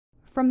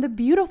From the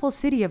beautiful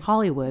city of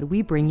Hollywood,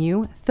 we bring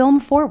you Film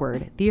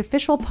Forward, the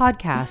official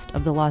podcast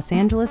of the Los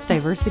Angeles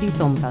Diversity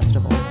Film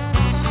Festival.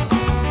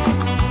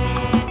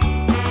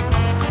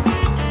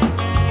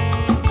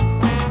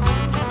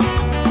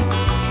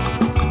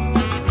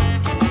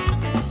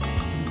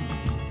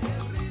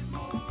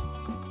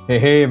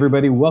 Hey,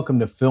 everybody. Welcome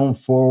to Film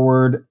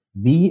Forward,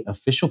 the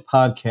official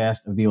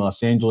podcast of the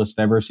Los Angeles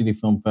Diversity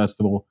Film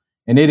Festival.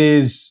 And it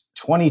is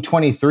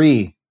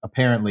 2023,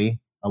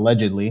 apparently,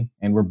 allegedly,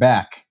 and we're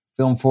back.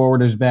 Film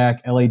Forward is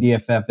back,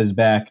 LADFF is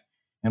back,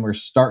 and we're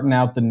starting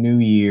out the new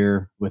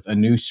year with a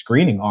new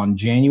screening on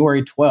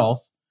January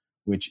 12th,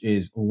 which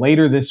is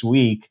later this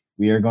week.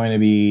 We are going to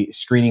be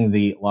screening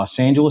the Los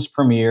Angeles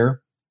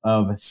premiere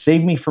of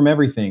Save Me From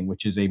Everything,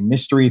 which is a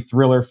mystery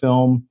thriller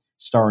film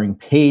starring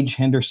Paige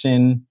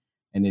Henderson,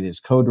 and it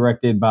is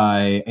co-directed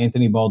by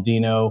Anthony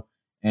Baldino.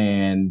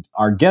 And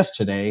our guest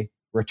today,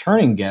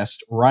 returning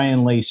guest,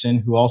 Ryan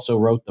Layson, who also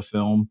wrote the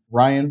film.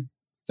 Ryan,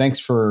 thanks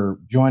for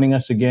joining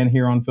us again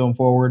here on Film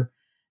Forward.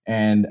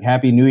 And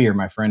Happy New Year,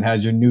 my friend.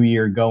 How's your new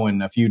year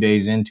going a few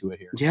days into it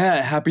here?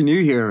 Yeah, Happy New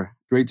Year.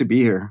 Great to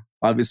be here.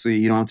 Obviously,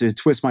 you don't have to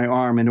twist my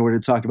arm in order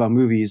to talk about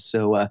movies.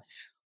 So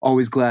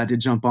always glad to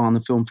jump on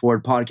the Film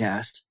Forward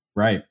podcast.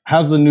 Right.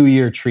 How's the new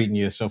year treating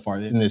you so far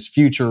in this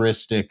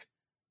futuristic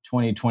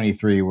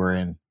 2023 we're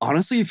in?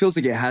 Honestly, it feels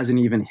like it hasn't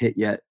even hit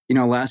yet. You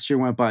know, last year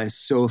went by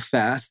so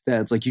fast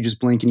that it's like you just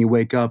blink and you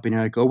wake up and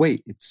you're like, oh,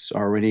 wait, it's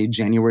already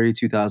January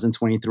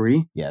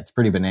 2023. Yeah, it's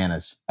pretty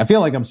bananas. I feel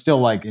like I'm still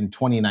like in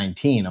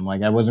 2019. I'm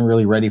like, I wasn't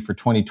really ready for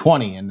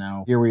 2020. And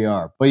now here we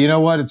are. But you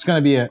know what? It's going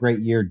to be a great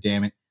year,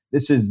 damn it.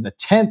 This is the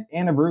 10th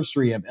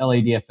anniversary of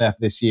LADFF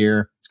this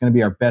year. It's going to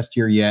be our best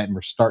year yet. And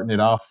we're starting it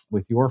off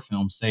with your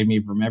film, Save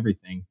Me From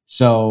Everything.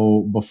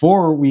 So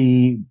before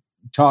we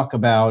talk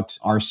about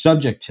our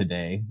subject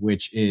today,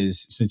 which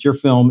is, since your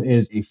film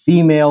is a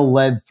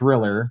female-led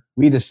thriller,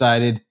 we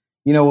decided,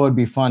 you know what would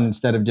be fun,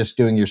 instead of just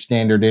doing your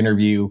standard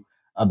interview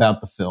about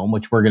the film,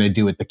 which we're going to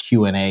do at the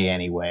Q&A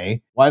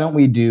anyway, why don't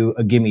we do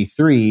a Gimme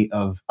 3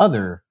 of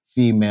other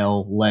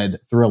female-led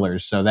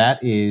thrillers? So that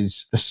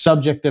is the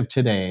subject of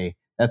today.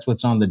 That's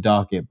what's on the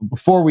docket. But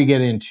before we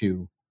get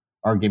into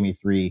our Gimme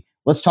 3,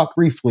 let's talk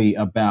briefly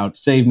about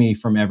Save Me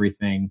From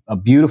Everything, a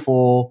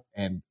beautiful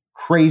and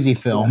crazy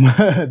film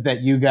that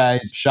you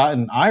guys shot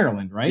in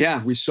Ireland, right?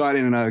 Yeah, we shot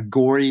in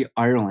Gorey,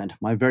 Ireland.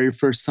 My very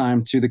first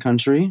time to the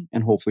country,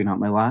 and hopefully not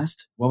my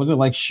last. What was it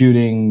like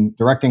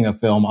directing a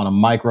film on a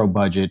micro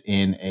budget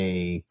in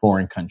a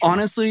foreign country?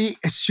 Honestly,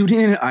 shooting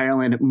in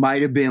Ireland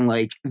might have been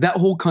like, that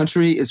whole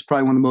country is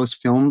probably one of the most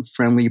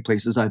film-friendly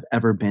places I've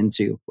ever been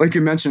to. Like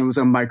you mentioned, it was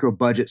a micro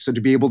budget. So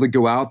to be able to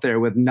go out there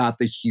with not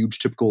the huge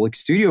typical like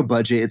studio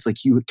budget, it's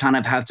like you kind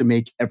of have to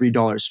make every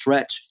dollar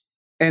stretch.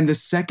 And the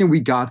second we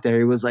got there,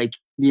 it was like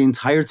the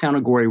entire town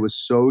of Gorey was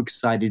so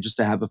excited just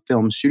to have a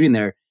film shooting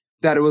there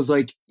that it was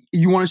like,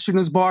 you want to shoot in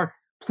this bar?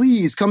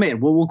 Please come in.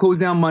 We'll close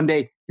down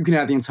Monday. You can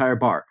have the entire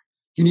bar.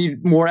 You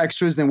need more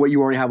extras than what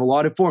you already have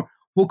allotted for?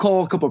 We'll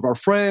call a couple of our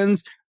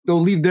friends. They'll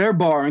leave their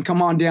bar and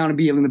come on down and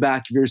be in the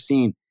back of your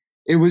scene.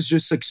 It was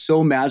just like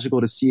so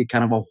magical to see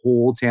kind of a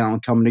whole town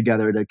coming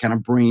together to kind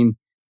of bring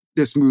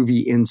this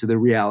movie into the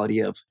reality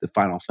of the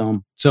final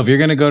film. So if you're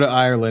going to go to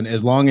Ireland,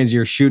 as long as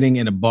you're shooting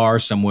in a bar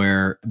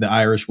somewhere, the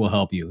Irish will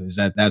help you.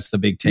 That's the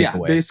big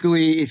takeaway? Yeah,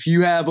 basically, if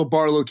you have a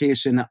bar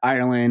location,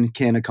 Ireland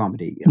can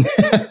accommodate you.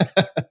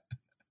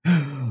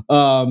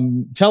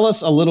 Tell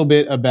us a little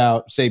bit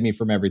about Save Me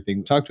From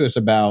Everything. Talk to us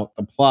about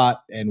the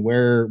plot and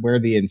where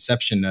the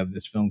inception of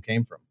this film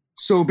came from.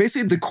 So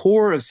basically, the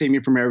core of Save Me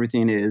From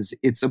Everything is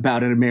it's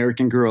about an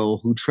American girl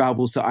who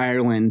travels to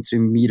Ireland to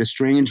meet a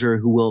stranger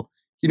who will,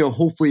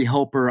 hopefully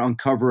help her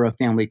uncover a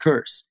family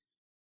curse.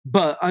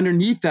 But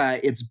underneath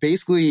that, it's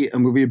basically a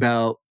movie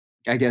about,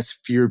 I guess,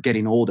 fear of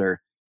getting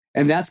older.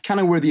 And that's kind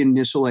of where the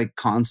initial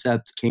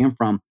concept came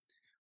from,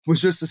 was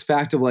just this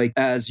fact of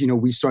as,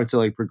 we start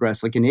to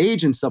progress in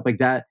age and stuff like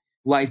that,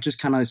 life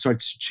just kind of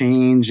starts to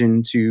change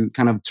and to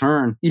kind of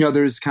turn.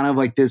 There's kind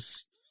of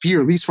this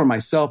fear, at least for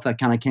myself, that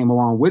kind of came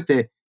along with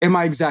it. Am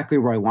I exactly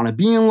where I want to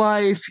be in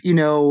life?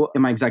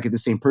 Am I exactly the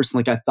same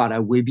person I thought I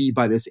would be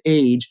by this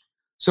age?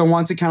 So I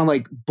want to kind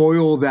of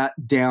boil that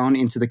down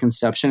into the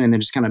conception and then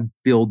just kind of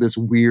build this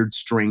weird,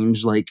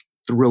 strange,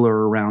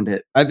 thriller around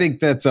it. I think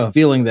that's a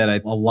feeling that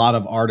a lot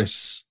of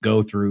artists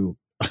go through,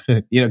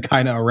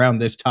 kind of around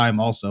this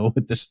time also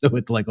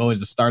with always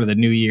the start of the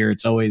new year.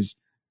 It's always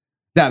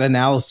that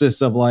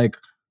analysis of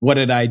what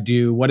did I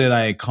do? What did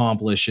I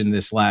accomplish in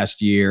this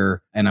last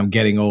year? And I'm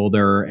getting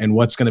older, and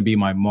what's going to be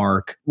my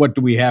mark? What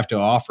do we have to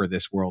offer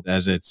this world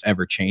as it's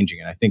ever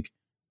changing? And I think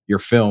your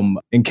film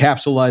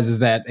encapsulates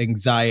that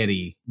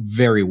anxiety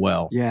very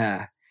well.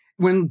 Yeah.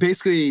 When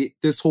basically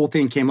this whole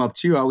thing came up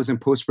too, I was in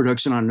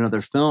post-production on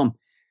another film.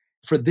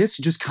 For this,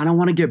 you just kind of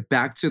want to get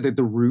back to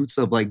the roots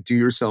of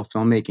do-yourself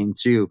filmmaking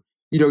too.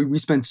 We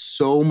spent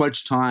so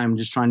much time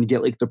just trying to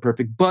get the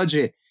perfect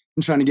budget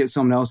and trying to get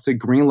someone else to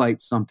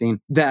greenlight something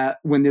that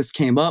when this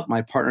came up,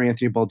 my partner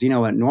Anthony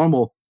Baldino at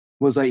Normal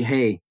was like,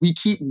 hey, we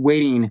keep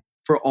waiting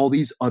for all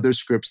these other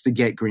scripts to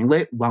get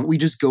greenlit. Why don't we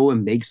just go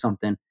and make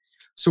something?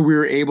 So we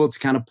were able to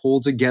kind of pull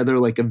together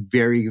like a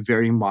very,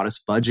 very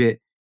modest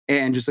budget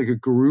and just like a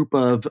group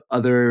of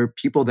other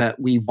people that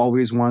we've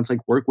always wanted to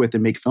like work with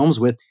and make films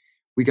with.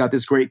 We got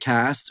this great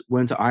cast,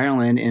 went to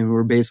Ireland, and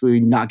we're basically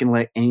not going to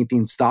let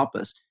anything stop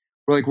us.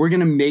 We're like, we're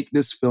going to make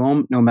this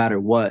film no matter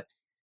what.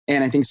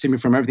 And I think Save Me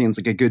From Everything is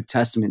like a good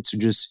testament to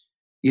just,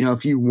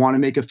 if you want to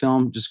make a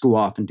film, just go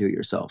off and do it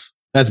yourself.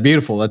 That's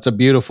beautiful. That's a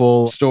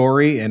beautiful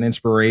story and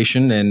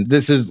inspiration. And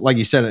this is, like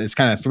you said, it's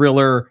kind of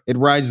thriller. It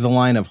rides the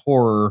line of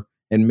horror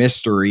and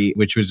mystery,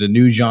 which was a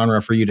new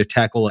genre for you to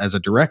tackle as a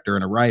director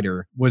and a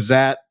writer. Was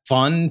that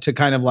fun to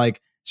kind of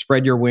like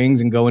spread your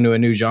wings and go into a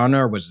new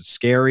genre? Or was it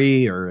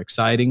scary or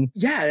exciting?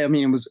 Yeah, I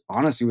mean, it was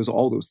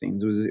all those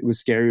things. It was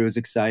scary, it was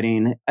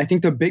exciting. I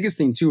think the biggest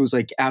thing too was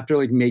like after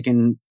like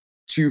making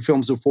 2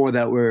 films before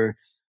that were,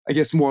 I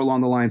guess, more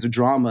along the lines of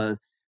drama,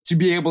 to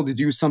be able to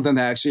do something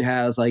that actually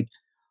has like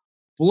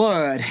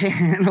blood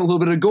and a little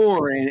bit of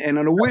gore and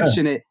a witch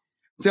in it,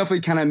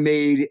 definitely kind of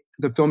made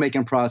the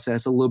filmmaking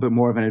process a little bit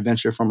more of an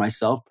adventure for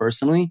myself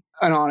personally.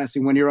 And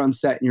honestly, when you're on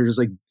set and you're just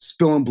like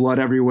spilling blood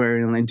everywhere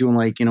and like doing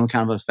like, kind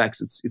of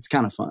effects, it's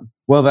kind of fun.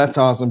 Well, that's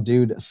awesome,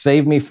 dude.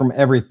 Save Me From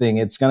Everything.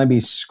 It's going to be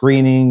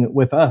screening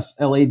with us,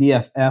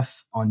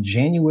 LADFF, on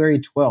January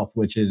 12th,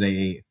 which is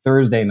a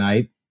Thursday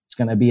night. It's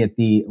going to be at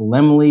the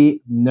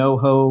Laemmle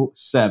NoHo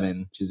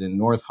 7, which is in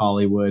North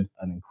Hollywood,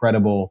 an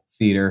incredible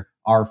theater.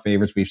 Our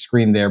favorites. We've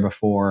screened there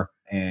before,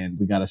 and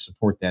we got to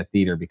support that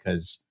theater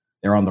because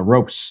they're on the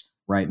ropes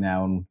right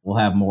now. And we'll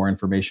have more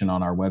information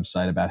on our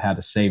website about how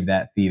to save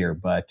that theater.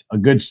 But a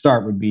good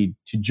start would be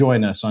to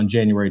join us on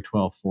January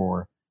 12th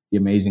for the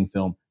amazing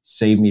film,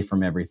 Save Me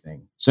From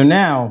Everything. So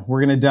now we're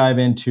going to dive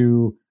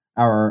into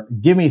our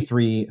Gimme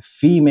 3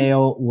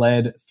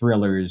 female-led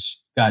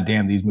thrillers. God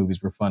damn, these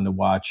movies were fun to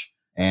watch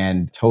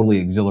and totally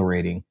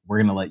exhilarating. We're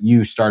going to let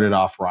you start it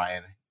off,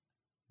 Ryan.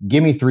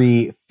 Give me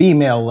 3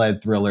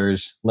 female-led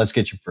thrillers. Let's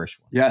get your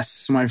first one. Yes,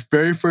 so my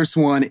very first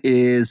one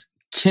is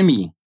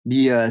Kimi,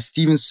 the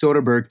Steven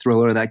Soderbergh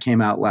thriller that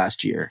came out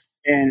last year.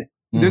 And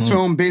this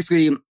film,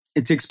 basically,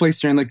 it takes place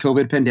during the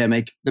COVID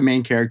pandemic. The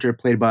main character,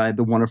 played by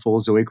the wonderful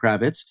Zoe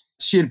Kravitz,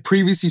 she had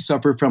previously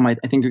suffered from, I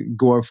think,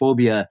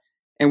 agoraphobia.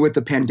 And with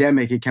the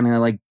pandemic, it kind of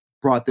like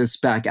brought this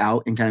back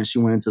out and kind of she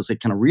went into this like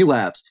kind of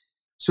relapse.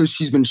 So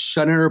she's been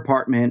shut in her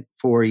apartment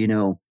for,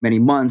 many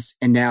months.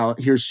 And now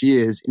here she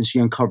is, and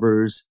she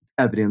uncovers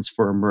evidence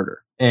for a murder.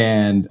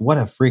 And what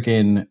a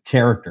freaking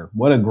character.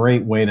 What a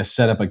great way to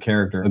set up a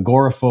character.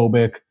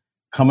 Agoraphobic,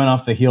 coming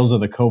off the heels of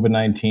the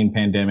COVID-19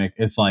 pandemic.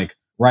 It's like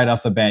right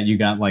off the bat, you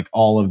got like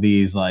all of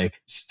these like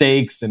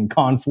stakes and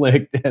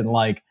conflict and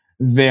like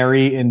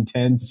very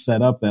intense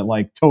setup that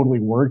like totally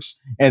works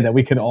and that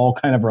we could all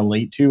kind of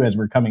relate to as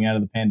we're coming out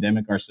of the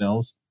pandemic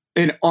ourselves.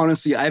 And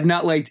honestly, I've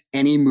not liked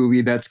any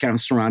movie that's kind of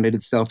surrounded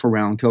itself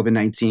around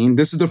COVID-19.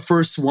 This is the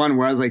first one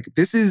where I was like,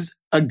 this is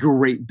a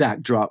great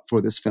backdrop for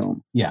this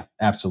film. Yeah,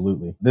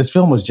 absolutely. This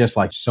film was just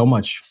like so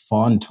much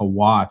fun to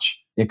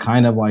watch. It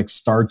kind of like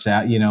starts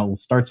out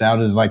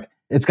as like,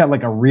 it's got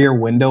like a Rear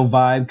Window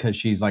vibe because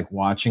she's like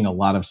watching a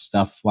lot of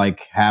stuff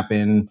like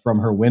happen from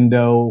her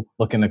window,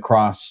 looking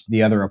across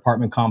the other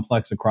apartment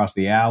complex across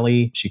the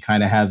alley. She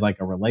kind of has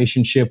like a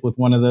relationship with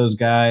one of those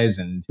guys.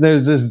 And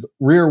there's this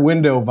Rear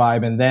Window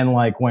vibe. And then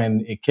like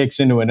when it kicks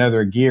into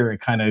another gear, it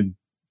kind of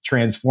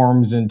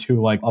transforms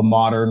into like a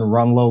modern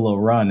Run Lola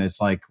Run.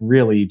 It's like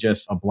really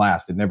just a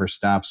blast. It never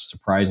stops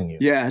surprising you.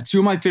 Yeah. 2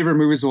 of my favorite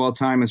movies of all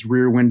time is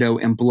Rear Window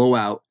and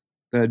Blowout,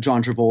 the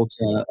John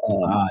Travolta,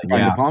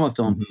 Brian De Palma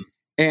film. Mm-hmm.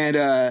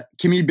 And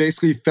Kimi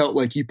basically felt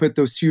like you put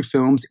those 2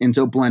 films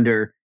into a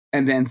blender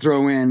and then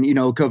throw in,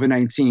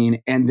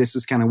 COVID-19, and this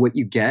is kind of what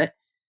you get.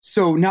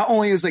 So not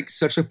only is like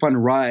such a fun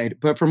ride,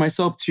 but for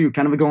myself too,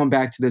 kind of going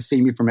back to the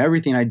Save Me From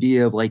Everything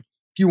idea of like,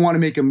 if you want to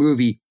make a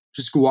movie,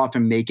 just go off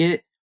and make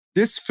it.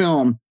 This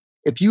film,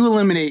 if you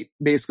eliminate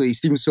basically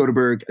Steven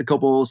Soderbergh, a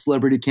couple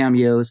celebrity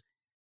cameos,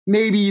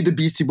 maybe the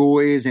Beastie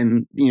Boys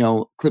and,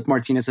 Cliff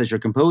Martinez as your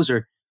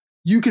composer,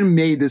 you can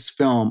make this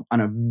film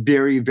on a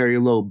very, very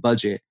low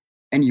budget.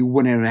 And you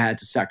wouldn't have had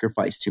to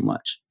sacrifice too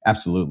much.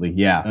 Absolutely.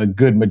 Yeah. A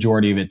good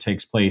majority of it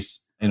takes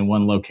place in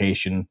one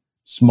location,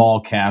 small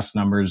cast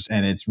numbers.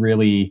 And it's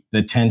really,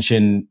 the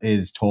tension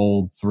is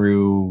told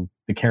through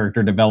the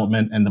character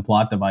development and the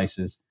plot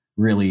devices.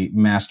 Really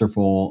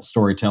masterful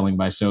storytelling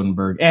by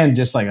Soderbergh and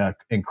just like a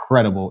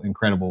incredible,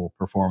 incredible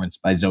performance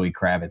by Zoe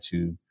Kravitz,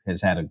 who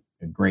has had a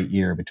great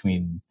year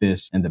between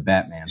this and the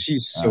Batman.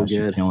 She's so good.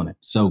 She's killing it.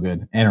 So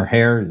good. And her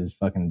hair is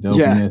fucking dope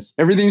in this.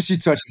 Everything she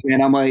touches,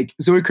 man. I'm like,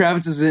 Zoe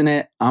Kravitz is in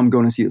it. I'm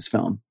going to see this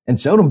film. And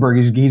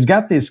Soderbergh, he's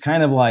got this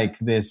kind of like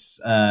this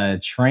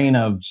train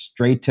of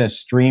straight to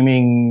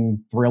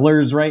streaming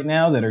thrillers right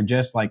now that are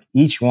just like,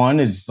 each one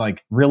is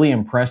like really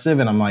impressive.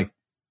 And I'm like,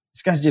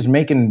 this guy's just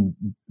making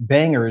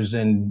bangers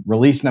and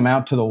releasing them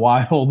out to the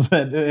wild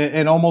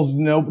and almost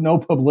no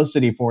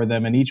publicity for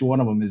them. And each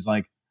one of them is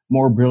like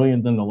more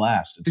brilliant than the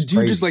last. The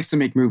dude just likes to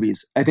make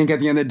movies. I think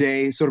at the end of the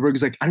day,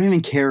 Soderbergh's like, I don't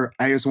even care.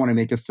 I just want to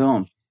make a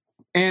film.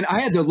 And I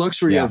had the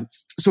luxury of,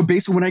 so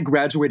basically when I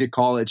graduated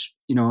college,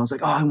 I was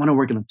like, oh, I want to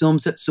work in a film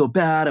set so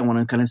bad. I want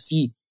to kind of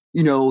see,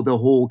 the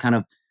whole kind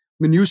of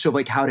minutia of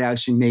like how to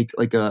actually make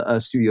like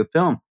a studio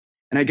film.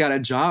 And I got a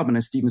job in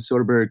a Steven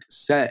Soderbergh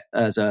set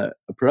as a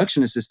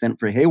production assistant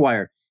for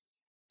Haywire.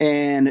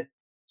 And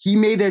he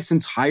made this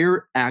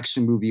entire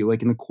action movie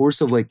like in the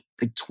course of like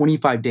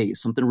 25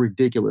 days, something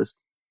ridiculous.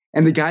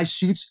 And the guy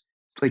shoots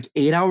like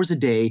 8 hours a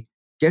day,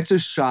 gets a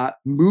shot,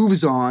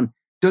 moves on,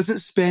 doesn't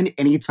spend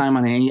any time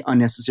on any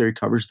unnecessary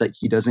coverage that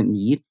he doesn't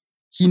need.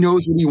 He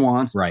knows what he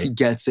wants. Right. He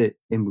gets it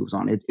and moves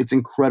on. It's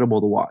incredible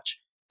to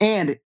watch.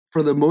 And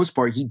for the most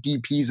part, he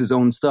DPs his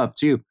own stuff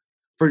too.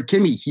 For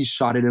Kimi, he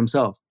shot it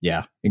himself.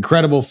 Yeah.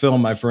 Incredible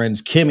film, my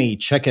friends. Kimi,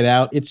 check it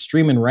out. It's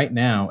streaming right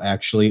now,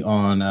 actually,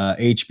 on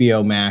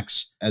HBO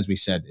Max. As we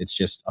said, it's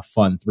just a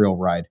fun thrill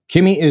ride.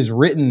 Kimi is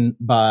written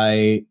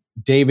by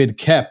David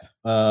Koepp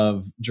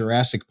of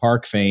Jurassic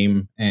Park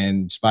fame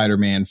and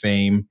Spider-Man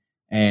fame,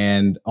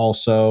 and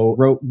also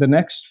wrote the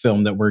next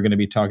film that we're going to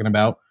be talking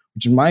about,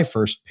 which is my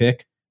first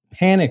pick,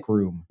 Panic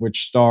Room,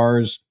 which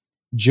stars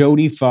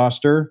Jodie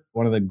Foster,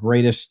 one of the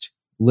greatest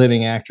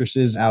living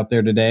actresses out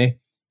there today.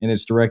 And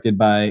it's directed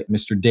by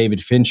Mr.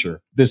 David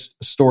Fincher. This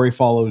story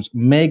follows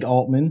Meg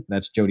Altman,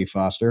 that's Jodie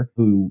Foster,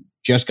 who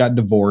just got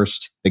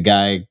divorced. The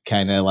guy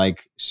kind of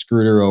like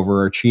screwed her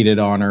over or cheated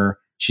on her.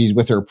 She's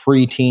with her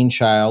preteen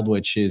child,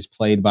 which is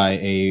played by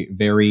a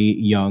very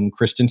young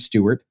Kristen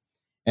Stewart.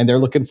 And they're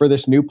looking for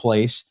this new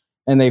place.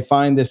 And they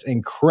find this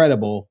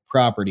incredible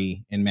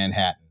property in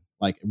Manhattan,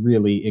 like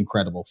really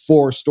incredible.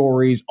 4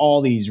 stories,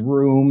 all these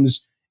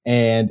rooms.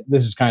 And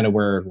this is kind of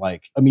where,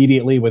 like,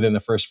 immediately within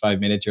the first 5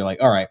 minutes, you're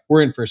like, all right,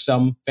 we're in for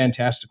some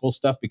fantastical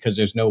stuff, because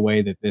there's no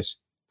way that this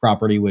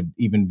property would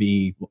even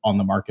be on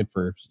the market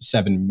for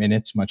 7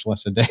 minutes, much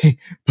less a day.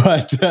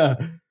 But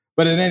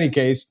in any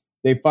case,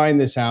 they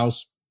find this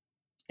house.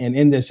 And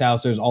in this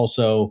house,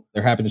 there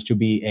happens to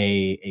be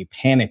a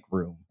panic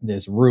room,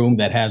 this room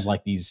that has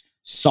like these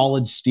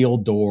solid steel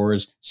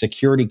doors,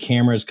 security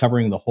cameras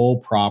covering the whole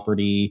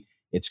property.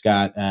 It's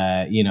got,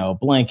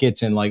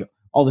 blankets and like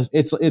all this.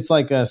 It's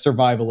like a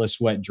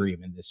survivalist wet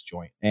dream in this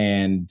joint.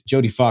 And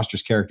Jodie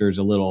Foster's character is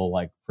a little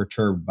like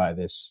perturbed by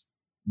this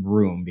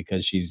room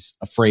because she's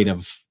afraid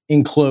of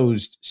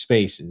enclosed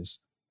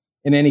spaces.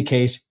 In any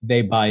case,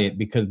 they buy it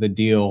because the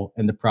deal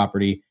and the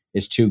property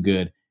is too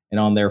good. And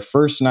on their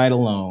first night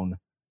alone,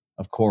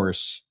 of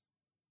course,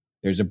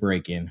 there's a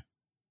break-in.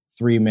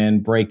 3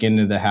 men break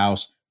into the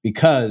house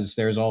because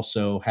there's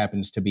also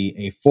happens to be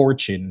a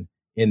fortune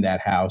in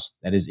that house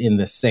that is in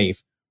the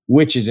safe,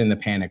 which is in the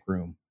panic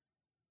room.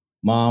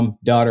 Mom,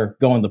 daughter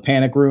go in the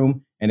panic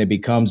room, and it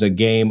becomes a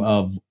game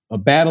of a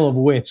battle of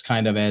wits,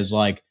 kind of as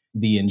like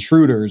the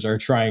intruders are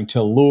trying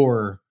to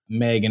lure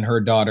Meg and her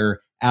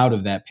daughter out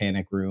of that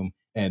panic room.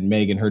 And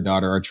Meg and her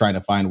daughter are trying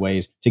to find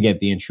ways to get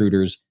the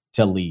intruders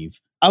to leave.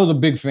 I was a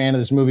big fan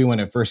of this movie when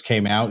it first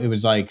came out. It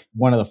was like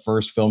one of the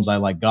first films I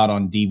like got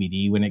on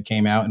DVD when it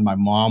came out, and my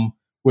mom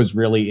was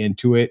really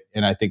into it.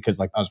 And I think because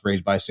like I was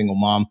raised by a single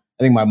mom,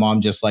 I think my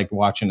mom just liked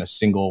watching a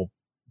single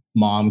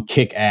mom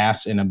kick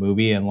ass in a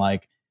movie and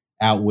like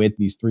outwit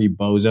these 3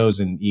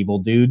 bozos and evil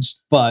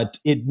dudes. But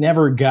it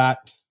never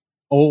got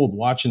old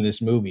watching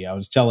this movie. I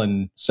was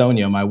telling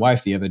Sonia, my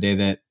wife, the other day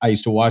that I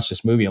used to watch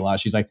this movie a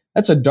lot. She's like,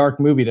 that's a dark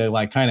movie to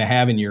like kind of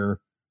have in your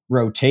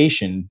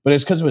rotation, but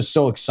it's because it was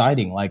so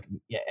exciting. Like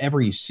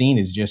every scene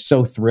is just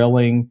so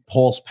thrilling,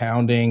 pulse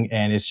pounding,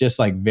 and it's just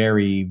like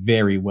very,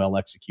 very well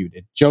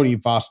executed.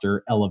 Jodie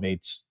Foster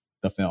elevates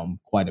the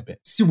film quite a bit.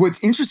 See,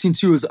 what's interesting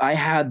too is I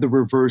had the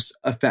reverse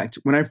effect.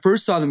 When I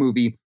first saw the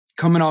movie,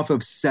 coming off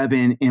of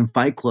 7 and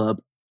Fight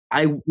Club,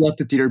 I left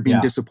the theater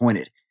being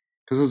disappointed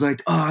because I was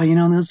like,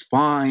 oh, that's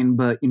fine,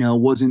 but it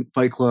wasn't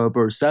Fight Club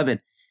or 7.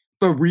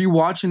 But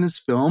rewatching this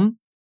film,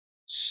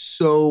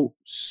 so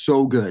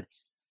good.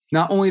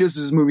 Not only does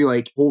this movie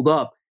like hold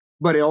up,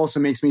 but it also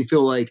makes me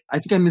feel like I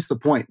think I missed the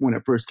point when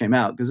it first came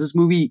out, because this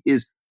movie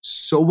is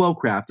so well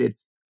crafted,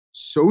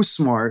 so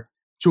smart.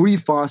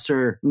 Jodie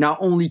Foster not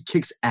only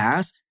kicks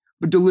ass,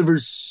 but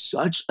delivers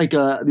such like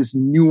this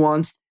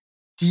nuanced,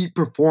 deep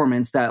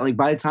performance that like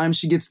by the time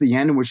she gets to the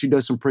end, where she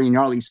does some pretty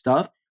gnarly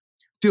stuff,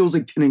 feels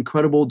like an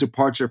incredible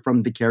departure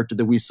from the character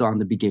that we saw in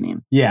the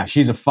beginning. Yeah,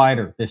 she's a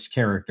fighter, this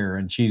character,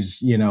 and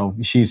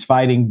she's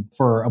fighting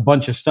for a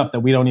bunch of stuff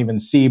that we don't even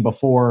see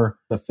before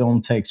the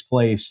film takes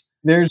place.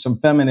 There's some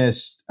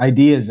feminist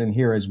ideas in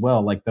here as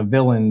well, like the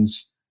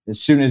villains,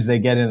 as soon as they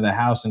get into the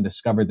house and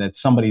discover that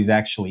somebody's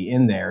actually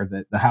in there,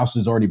 that the house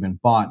has already been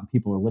bought and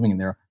people are living in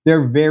there,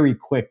 they're very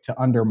quick to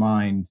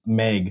undermine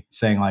Meg,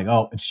 saying like,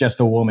 oh, it's just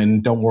a woman,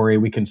 don't worry,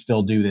 we can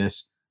still do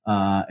this.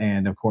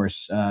 And of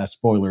course,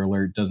 spoiler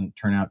alert, doesn't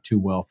turn out too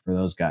well for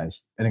those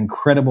guys. An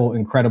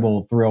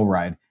incredible thrill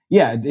ride.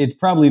 Yeah, it's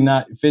probably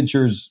not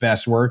Fincher's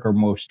best work or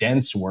most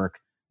dense work,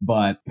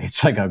 but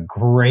it's like a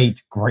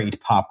great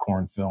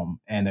popcorn film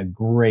and a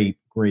great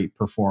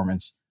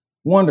performance.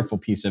 Wonderful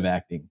piece of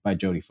acting by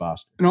Jodie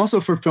Foster. And also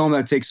for a film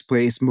that takes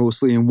place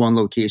mostly in one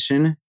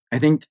location, I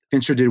think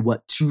Fincher did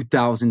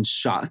 2,000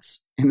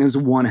 shots in this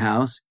one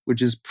house,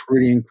 which is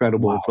pretty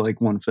incredible for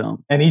like one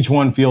film. And each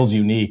one feels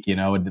unique, you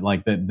know,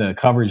 like the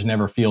coverage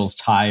never feels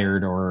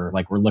tired or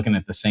like we're looking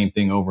at the same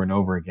thing over and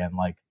over again.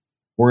 Like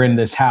we're in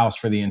this house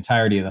for the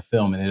entirety of the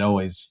film and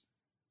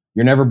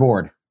you're never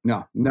bored.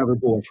 No, never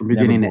bored from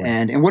beginning to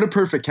end. And what a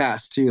perfect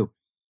cast too.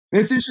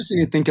 And it's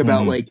interesting to think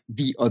about like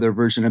the other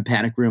version of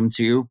Panic Room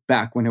too,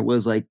 back when it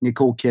was like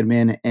Nicole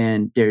Kidman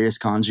and Darius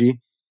Khondji.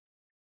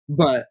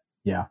 But,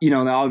 you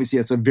know, obviously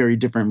that's a very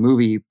different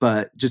movie,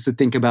 but just to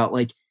think about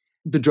like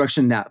the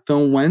direction that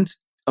film went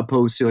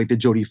opposed to like the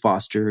Jodie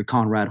Foster,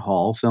 Conrad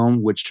Hall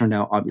film, which turned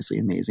out obviously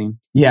amazing.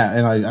 Yeah.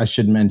 And I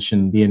should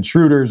mention the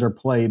intruders are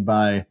played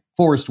by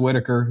Forrest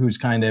Whitaker, who's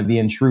kind of the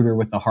intruder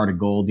with the heart of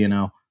gold, you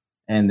know,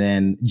 and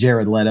then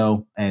Jared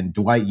Leto and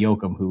Dwight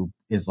Yoakam, who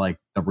is like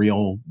the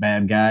real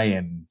bad guy.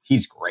 And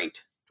he's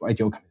great. Dwight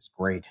Yoakam is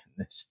great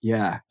in this.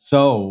 Yeah.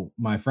 So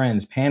my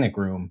friends, Panic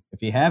Room,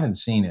 if you haven't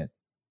seen it,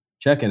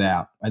 check it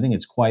out. I think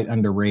it's quite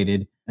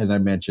underrated. As I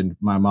mentioned,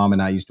 my mom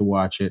and I used to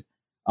watch it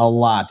a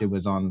lot. It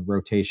was on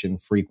rotation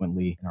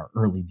frequently in our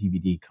early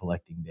DVD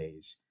collecting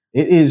days.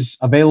 It is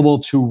available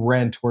to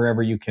rent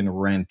wherever you can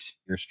rent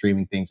your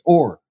streaming things,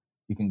 or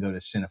you can go to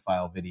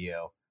Cinephile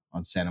Video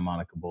on Santa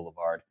Monica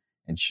Boulevard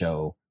and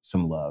show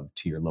some love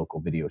to your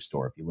local video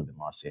store if you live in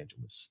Los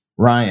Angeles.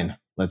 Ryan,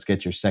 let's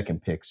get your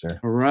second pick, sir.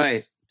 All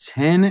right.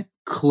 10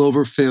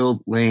 Cloverfield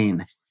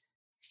Lane.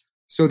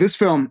 So this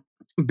film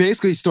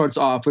basically starts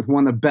off with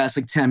one of the best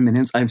like 10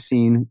 minutes I've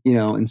seen, you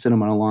know, in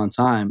cinema in a long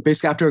time.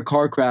 Basically, after a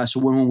car crash, a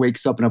woman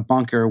wakes up in a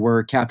bunker where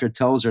her captor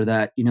tells her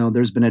that, you know,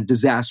 there's been a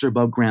disaster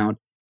above ground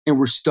and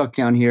we're stuck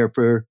down here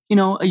for, you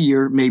know, a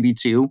year, maybe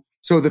two.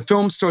 So the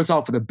film starts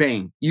off with a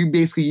bang. You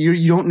basically,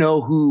 you don't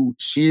know who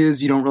she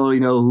is. You don't really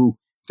know who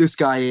this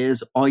guy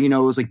is. All you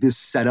know is like this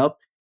setup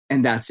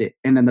and that's it.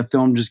 And then the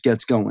film just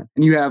gets going.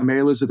 And you have Mary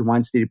Elizabeth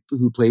Winstead,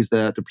 who plays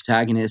the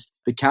protagonist.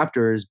 The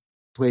captor is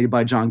played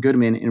by John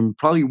Goodman in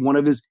probably one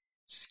of his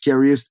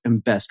scariest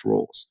and best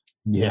roles.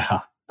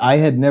 Yeah. I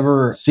had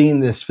never seen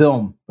this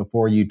film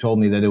before you told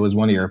me that it was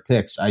one of your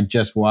picks. I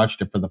just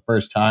watched it for the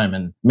first time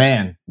and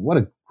man, what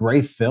a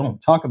great film.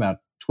 Talk about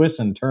twists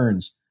and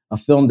turns. A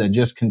film that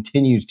just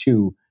continues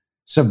to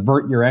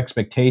subvert your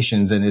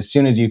expectations. And as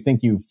soon as you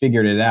think you've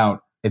figured it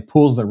out, it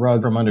pulls the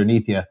rug from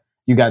underneath you.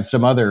 You got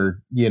some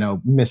other, you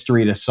know,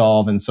 mystery to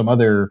solve and some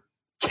other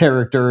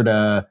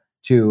character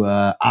to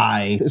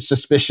eye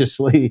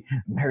suspiciously.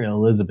 Mary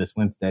Elizabeth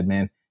Winstead,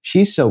 man,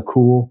 she's so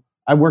cool.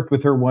 I worked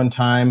with her one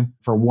time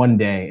for one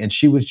day and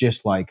she was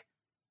just like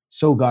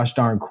so gosh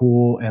darn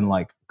cool and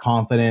like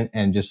confident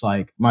and just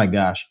like, my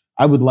gosh,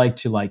 I would like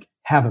to like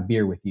have a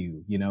beer with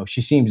you. You know,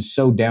 she seems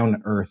so down to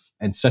earth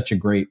and such a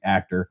great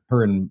actor.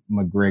 Her and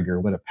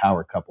McGregor, what a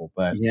power couple.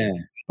 But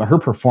her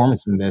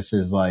performance in this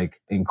is like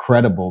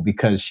incredible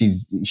because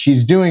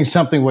she's doing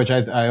something which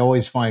I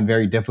always find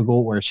very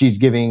difficult, where she's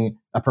giving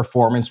a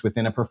performance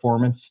within a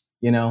performance.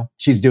 You know,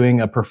 she's doing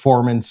a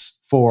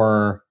performance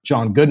for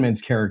John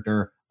Goodman's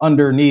character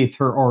underneath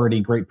her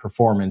already great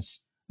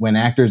performance. When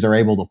actors are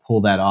able to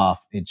pull that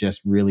off, it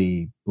just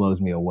really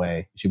blows me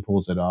away. She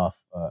pulls it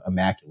off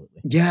immaculately.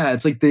 Yeah,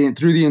 it's like through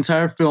the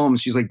entire film,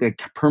 she's like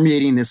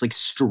permeating this like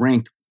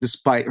strength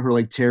despite her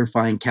like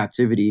terrifying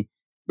captivity.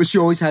 But she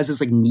always has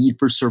this like need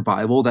for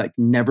survival that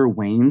never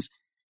wanes.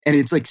 And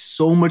it's like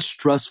so much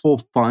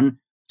stressful fun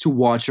to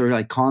watch her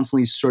like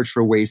constantly search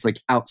for ways to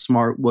like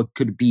outsmart what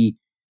could be,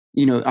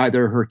 you know,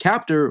 either her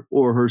captor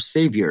or her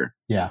savior.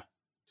 Yeah,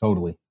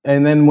 totally.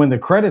 And then when the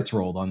credits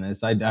rolled on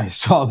this, I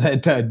saw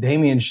that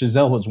Damien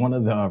Chazelle was one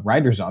of the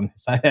writers on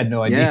this. I had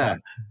no idea. Yeah.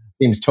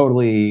 Seems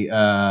totally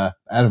out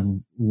of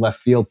left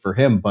field for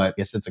him, but I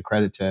guess it's a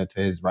credit to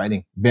his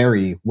writing.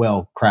 Very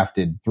well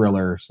crafted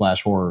thriller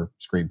 / horror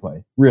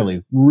screenplay.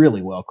 Really,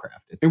 really well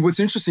crafted. And what's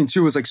interesting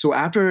too is like, so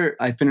after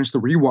I finished the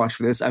rewatch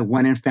for this, I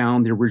went and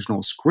found the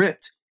original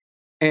script.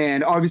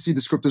 And obviously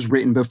the script was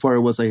written before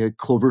it was like a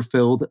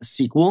Cloverfield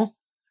sequel.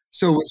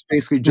 So it was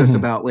basically just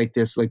about like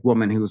this like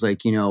woman who was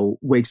like, you know,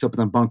 wakes up in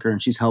the bunker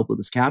and she's helped with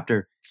this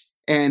captor.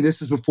 And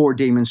this is before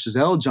Damien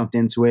Chazelle jumped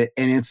into it.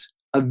 And it's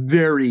a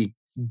very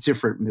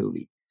different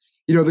movie.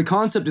 You know, the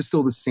concept is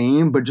still the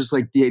same, but just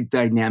like the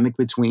dynamic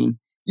between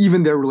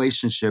even their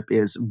relationship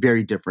is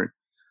very different.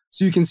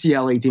 So you can see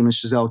how like Damien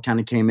Chazelle kind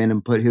of came in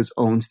and put his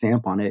own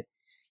stamp on it.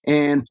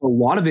 And a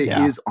lot of it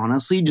is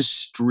honestly just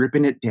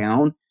stripping it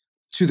down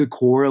to the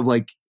core of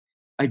like,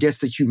 I guess,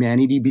 the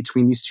humanity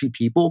between these two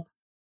people,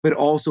 but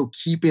also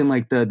keeping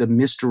like the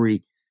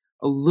mystery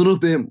a little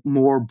bit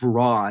more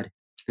broad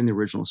than the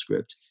original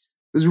script.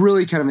 It was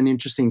really kind of an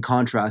interesting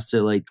contrast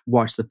to like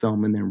watch the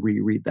film and then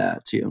reread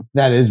that too.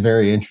 That is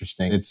very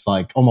interesting. It's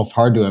like almost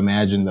hard to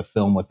imagine the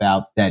film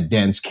without that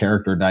dense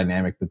character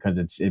dynamic, because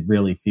it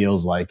really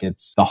feels like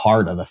it's the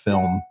heart of the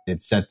film.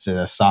 It sets it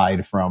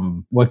aside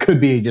from what could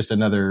be just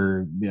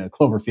another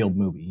Cloverfield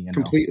movie. You know?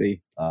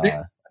 Completely.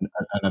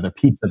 Another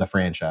piece of the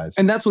franchise.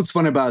 And that's what's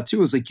fun about it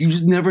too, is like you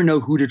just never know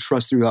who to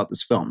trust throughout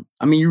this film.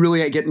 I mean, you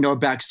really get no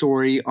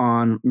backstory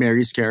on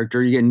Mary's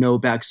character. You get no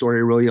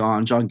backstory really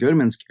on John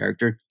Goodman's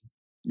character.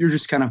 You're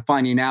just kind of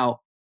finding out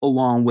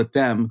along with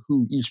them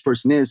who each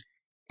person is.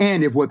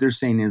 and if what they're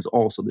saying is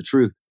also the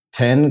truth.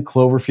 10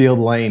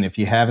 Cloverfield Lane. If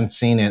you haven't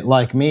seen it,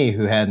 like me,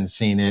 who hadn't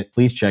seen it,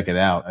 please check it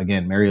out.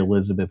 Again, Mary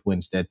Elizabeth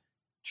Winstead,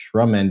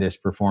 tremendous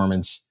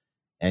performance.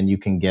 And you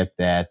can get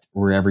that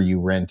wherever you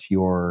rent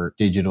your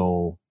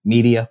digital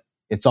media.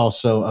 It's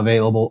also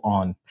available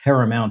on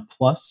Paramount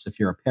Plus if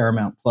you're a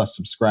Paramount Plus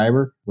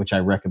subscriber, which I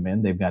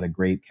recommend. They've got a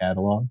great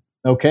catalog.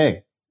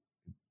 Okay,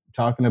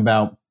 talking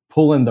about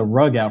pulling the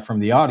rug out from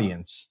the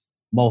audience.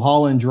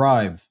 Mulholland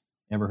Drive.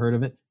 Ever heard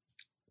of it?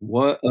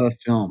 What a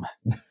film.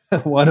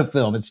 What a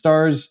film. It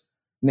stars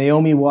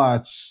Naomi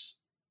Watts,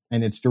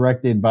 and it's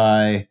directed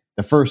by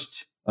the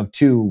first of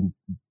two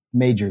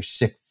major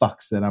sick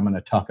fucks that I'm going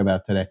to talk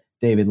about today,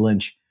 David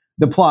Lynch.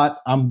 The plot,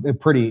 I'm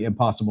pretty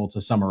impossible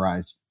to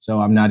summarize,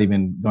 so I'm not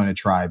even going to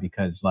try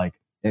because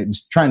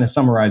it's trying to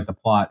summarize the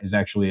plot is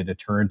actually a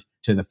deterrent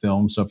to the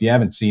film. So if you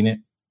haven't seen it,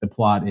 the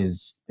plot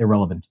is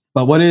irrelevant.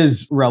 But what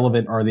is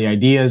relevant are the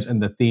ideas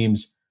and the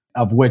themes,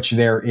 of which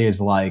there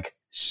is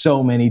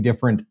so many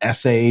different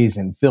essays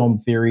and film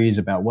theories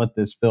about what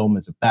this film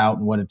is about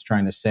and what it's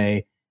trying to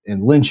say.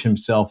 And Lynch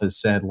himself has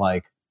said,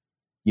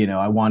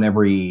 I want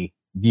every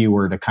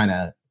viewer to kind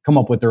of come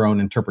up with their own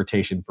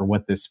interpretation for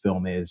what this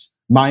film is.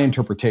 My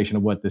interpretation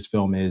of what this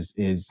film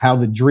is how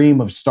the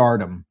dream of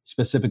stardom,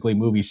 specifically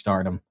movie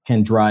stardom,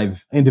 can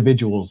drive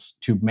individuals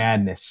to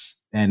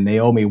madness. And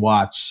Naomi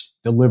Watts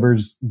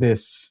delivers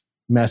this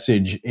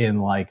message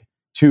in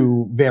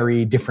two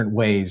very different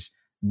ways.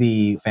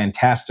 The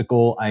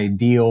fantastical,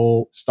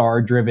 ideal,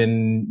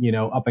 star-driven,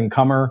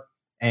 up-and-comer,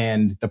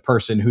 and the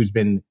person who's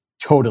been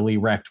totally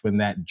wrecked when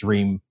that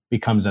dream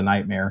becomes a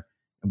nightmare.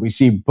 And we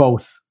see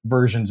both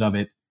versions of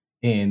it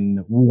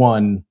in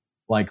one,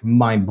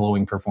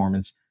 mind-blowing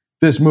performance.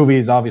 This movie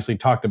is obviously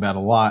talked about a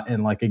lot,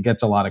 and, it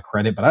gets a lot of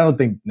credit, but I don't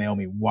think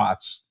Naomi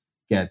Watts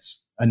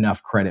gets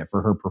enough credit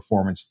for her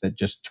performance that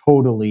just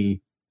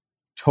totally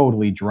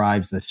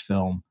drives this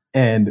film.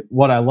 And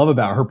what I love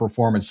about her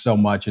performance so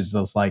much is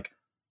this,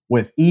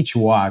 with each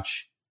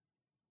watch,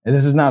 and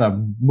this is not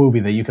a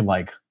movie that you could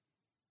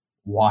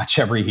watch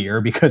every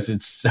year because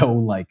it's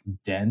so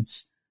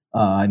dense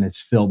and it's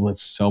filled with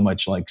so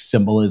much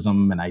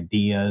symbolism and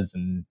ideas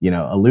and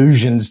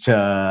allusions to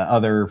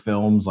other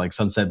films like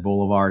Sunset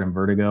Boulevard and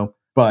Vertigo.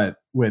 But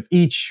with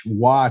each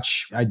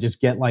watch, I just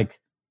get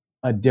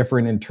a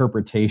different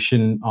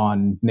interpretation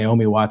on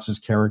Naomi Watts'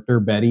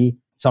 character, Betty.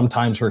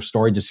 Sometimes her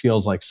story just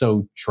feels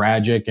so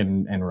tragic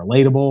and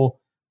relatable.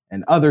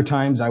 And other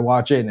times I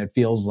watch it and it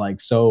feels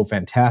so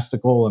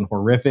fantastical and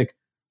horrific.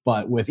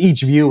 But with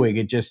each viewing,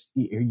 it just,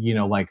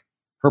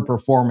 her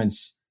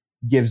performance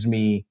gives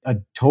me a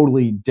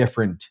totally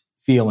different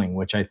feeling,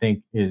 which I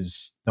think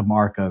is the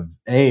mark of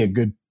a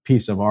good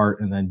piece of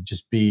art and then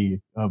just B,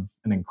 of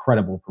an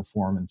incredible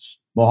performance.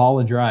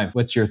 Mulholland Drive,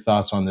 what's your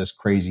thoughts on this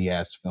crazy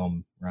ass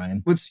film,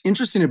 Ryan? What's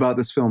interesting about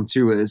this film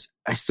too is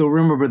I still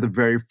remember the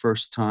very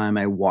first time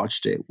I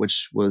watched it,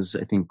 which was,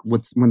 I think,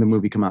 when the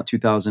movie came out,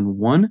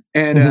 2001.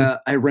 And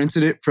I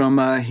rented it from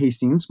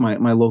Hastings, my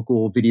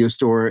local video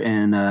store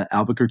in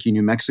Albuquerque,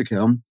 New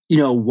Mexico.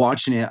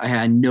 Watching it, I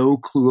had no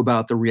clue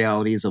about the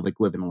realities of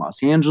living in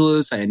Los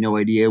Angeles. I had no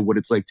idea what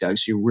it's like to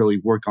actually really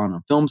work on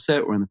a film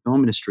set or in the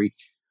film industry.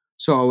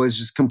 So I was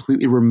just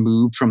completely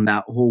removed from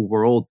that whole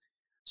world.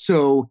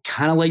 So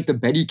kind of like the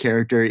Betty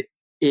character,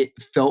 it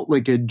felt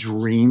like a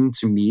dream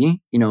to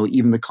me,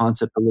 even the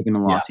concept of living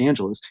in Los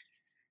Angeles.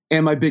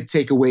 And my big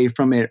takeaway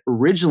from it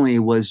originally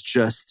was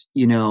just,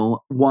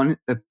 one,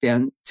 the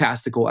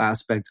fantastical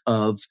aspect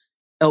of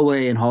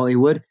LA and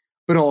Hollywood,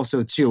 but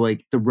also too,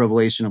 the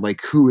revelation of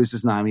who is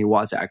this Naomi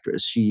Watts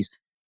actress? She's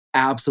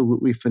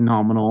absolutely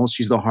phenomenal.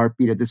 She's the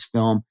heartbeat of this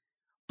film.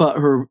 But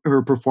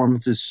her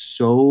performance is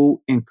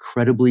so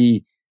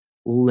incredibly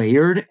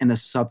layered, and the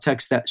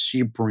subtext that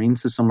she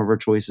brings to some of her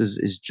choices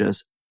is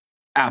just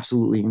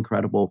absolutely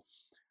incredible.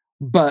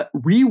 But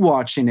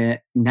rewatching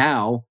it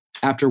now,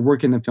 after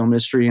working in the film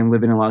industry and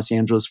living in Los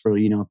Angeles for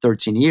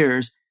 13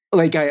 years,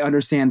 I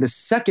understand the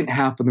second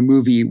half of the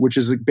movie, which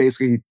is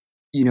basically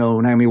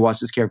Naomi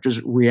Watts'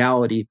 character's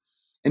reality,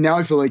 and now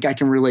I feel like I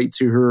can relate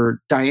to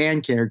her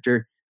Diane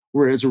character,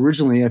 whereas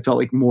originally I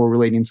felt more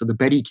relating to the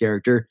Betty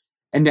character.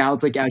 And now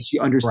it's actually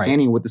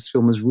understanding what this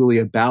film is really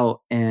about.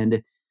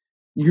 And,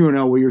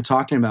 what you're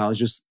talking about is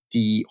just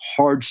the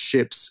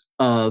hardships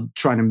of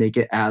trying to make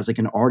it as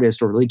an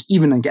artist or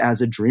even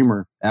as a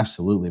dreamer.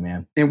 Absolutely,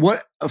 man. And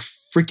what a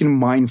freaking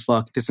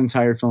mindfuck this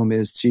entire film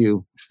is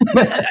too.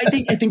 But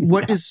I think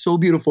what is so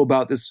beautiful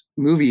about this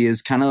movie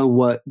is kind of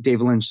what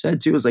David Lynch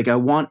said too, is I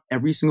want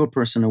every single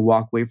person to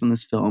walk away from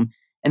this film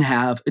and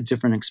have a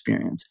different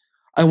experience.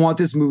 I want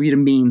this movie to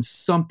mean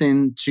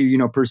something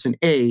to, person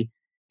A,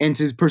 and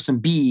to person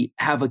B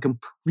have a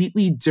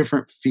completely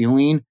different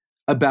feeling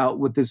about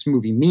what this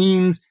movie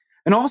means.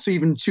 And also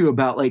even too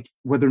about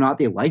whether or not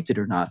they liked it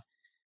or not.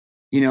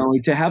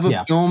 To have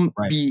a film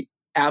be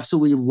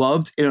absolutely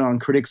loved and on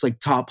critics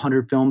top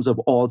 100 films of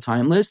all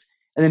time list,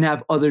 and then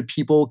have other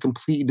people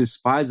completely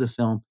despise the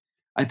film,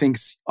 I think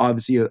is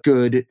obviously a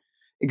good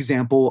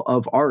example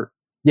of art.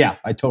 Yeah,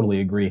 I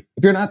totally agree.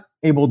 If you're not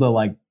able to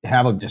like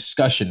have a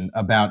discussion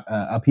about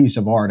a piece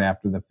of art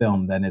after the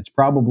film, then it's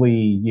probably,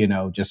 you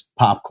know, just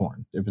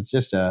popcorn. If it's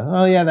just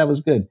oh yeah, that was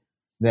good,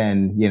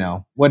 then, you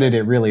know, what did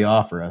it really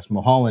offer us?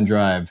 Mulholland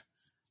Drive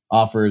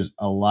offers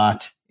a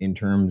lot in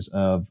terms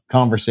of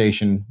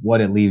conversation,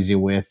 what it leaves you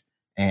with,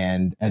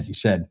 and as you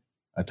said,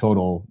 a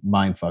total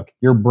mindfuck.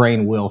 Your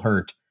brain will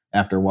hurt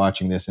after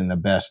watching this in the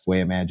best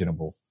way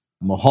imaginable.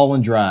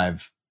 Mulholland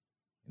Drive,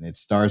 and it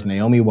stars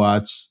Naomi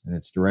Watts, and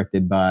it's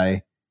directed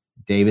by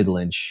David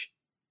Lynch,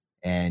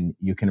 and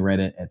you can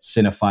rent it at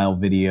Cinephile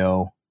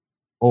Video,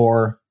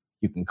 or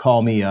you can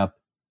call me up,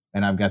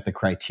 and I've got the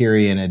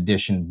Criterion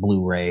Edition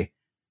Blu-ray,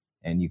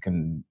 and you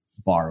can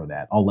borrow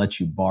that. I'll let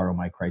you borrow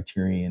my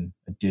Criterion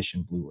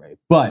Edition Blu-ray.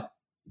 But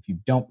if you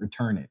don't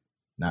return it,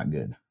 not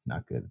good.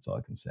 Not good. That's all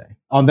I can say.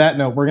 On that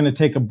note, we're going to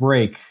take a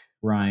break,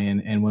 Ryan.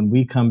 And when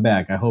we come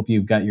back, I hope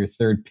you've got your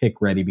third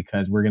pick ready,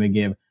 because we're going to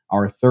give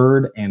our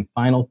third and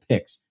final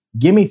picks.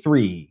 Gimme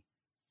 3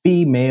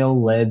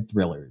 female-led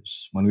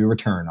thrillers when we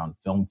return on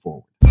Film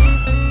Forward.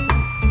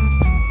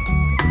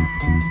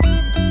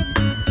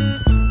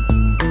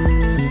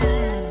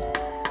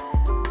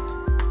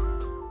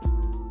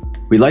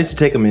 We'd like to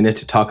take a minute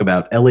to talk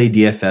about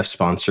LADFF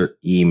sponsor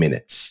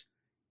E-Minutes.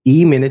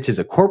 E-Minutes is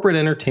a corporate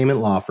entertainment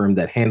law firm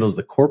that handles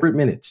the corporate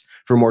minutes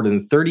for more than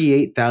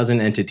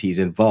 38,000 entities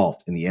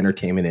involved in the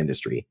entertainment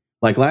industry.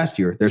 Like last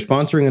year, they're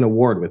sponsoring an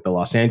award with the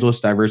Los Angeles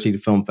Diversity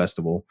Film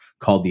Festival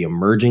called the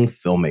Emerging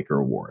Filmmaker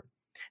Award.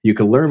 You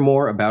can learn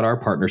more about our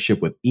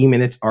partnership with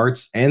E-Minutes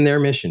Arts and their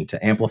mission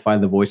to amplify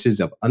the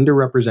voices of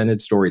underrepresented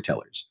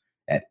storytellers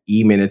at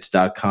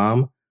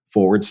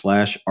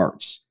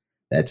eminutes.com/arts.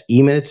 That's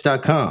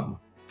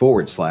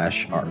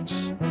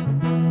eminutes.com/arts.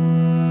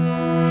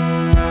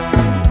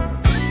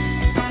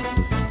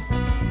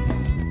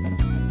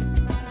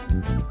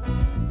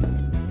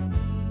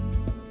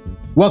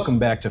 Welcome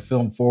back to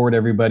Film Forward,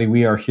 everybody.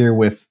 We are here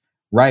with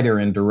writer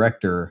and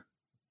director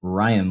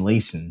Ryan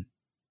Layson.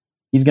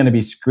 He's going to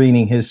be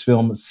screening his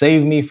film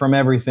Save Me From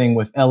Everything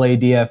with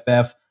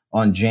LADFF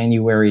on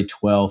January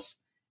 12th.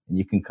 And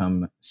you can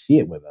come see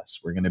it with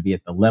us. We're going to be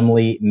at the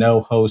Laemmle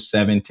NoHo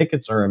 7.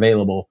 Tickets are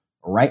available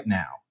right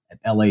now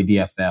at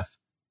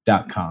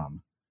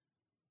ladff.com.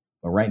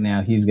 But right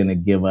now, he's going to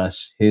give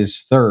us his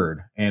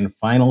third and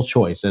final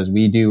choice as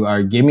we do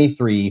our Gimme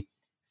 3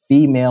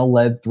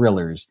 female-led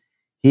thrillers.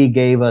 He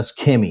gave us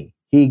Kimmy.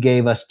 He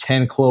gave us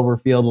 10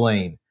 Cloverfield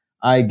Lane.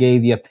 I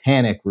gave you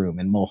Panic Room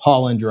and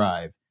Mulholland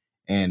Drive.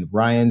 And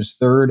Ryan's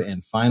third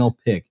and final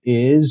pick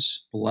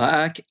is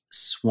Black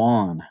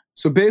Swan.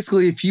 So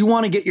basically, if you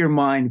want to get your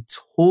mind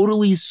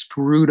totally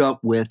screwed up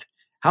with,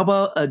 how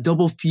about a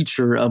double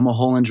feature of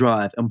Mulholland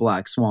Drive and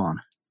Black Swan?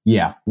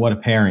 Yeah, what a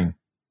pairing.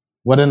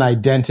 What an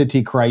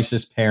identity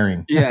crisis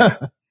pairing. Yeah.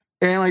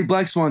 And like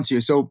Black Swan's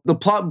here. So the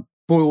plot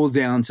boils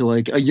down to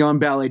like a young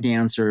ballet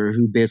dancer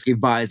who basically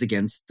vies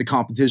against the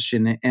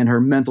competition and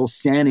her mental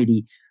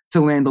sanity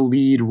to land the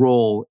lead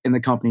role in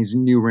the company's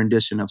new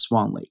rendition of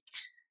Swan Lake.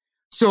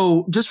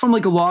 So just from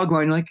like a log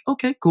line, you're like,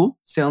 okay, cool.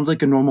 Sounds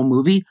like a normal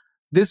movie.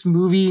 This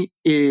movie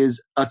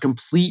is a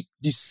complete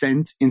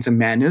descent into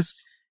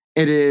madness.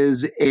 It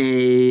is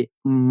a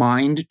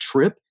mind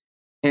trip.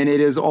 And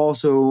it is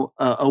also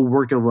a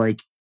work of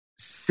like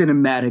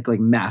cinematic, like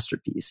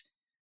masterpiece.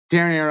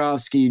 Darren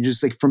Aronofsky,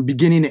 just like from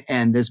beginning to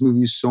end, this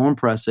movie is so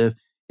impressive.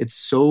 It's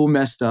so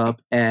messed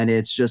up, and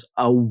it's just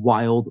a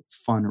wild,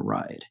 fun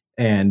ride.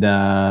 And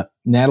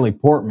Natalie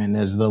Portman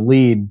as the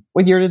lead.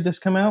 What year did this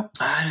come out?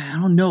 I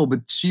don't know,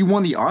 but she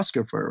won the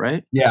Oscar for it,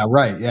 right? Yeah,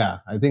 right. Yeah,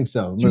 I think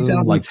so.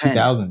 2010. Like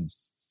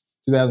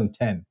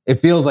 2010. It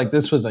feels like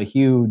this was a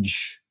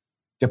huge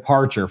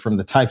departure from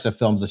the types of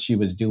films that she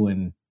was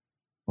doing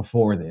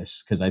before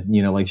this, because like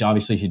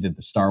obviously she did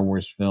the Star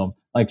Wars film.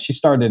 Like she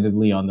started at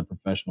Leon the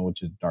Professional,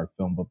 which is a dark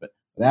film, but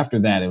after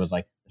that it was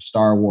like the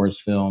Star Wars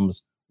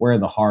films, Where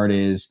the Heart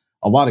Is.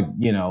 A lot of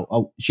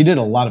she did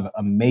a lot of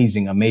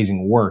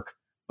amazing work,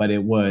 but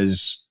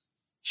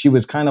she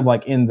was kind of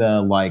like in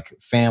the like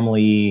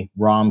family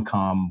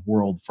rom-com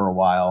world for a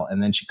while,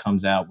 and then she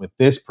comes out with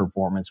this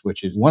performance,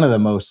 which is one of the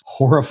most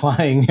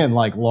horrifying and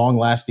like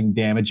long-lasting,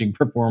 damaging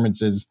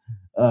performances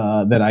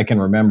that I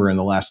can remember in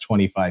the last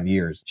 25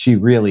 years. She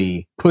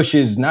really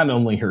pushes not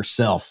only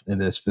herself in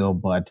this film,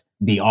 but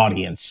the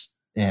audience.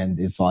 And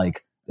it's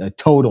like a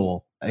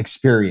total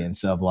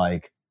experience of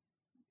like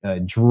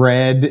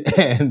dread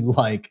and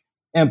like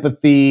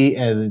empathy.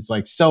 And it's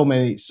like so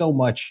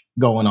much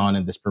going on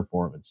in this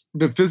performance.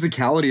 The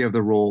physicality of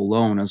the role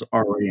alone is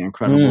already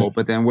incredible.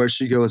 But then where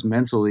she goes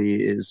mentally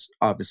is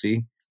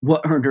obviously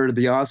what earned her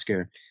the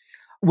Oscar.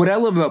 What I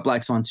love about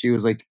Black Swan too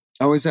is like,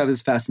 I always have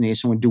this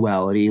fascination with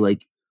duality,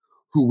 like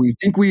who we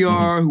think we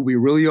are, who we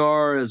really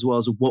are, as well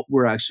as what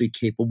we're actually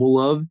capable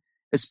of,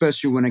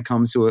 especially when it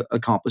comes to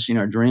accomplishing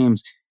our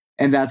dreams.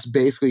 And that's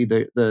basically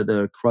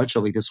the crutch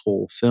of like this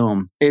whole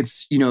film.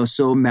 It's,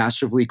 so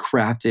masterfully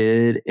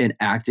crafted and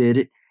acted.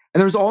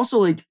 And there's also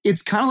like,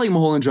 it's kind of like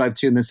Mulholland Drive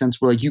too, in the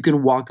sense where like you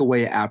can walk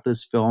away after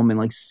this film and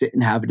like sit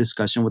and have a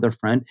discussion with a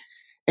friend,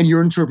 and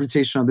your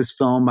interpretation of this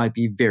film might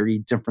be very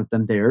different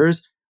than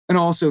theirs. and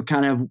also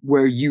kind of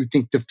where you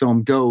think the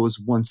film goes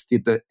once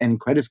the end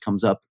credits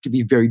comes up. It could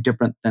be very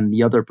different than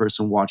the other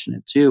person watching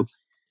it too.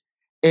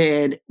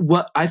 And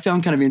what I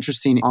found kind of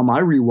interesting on my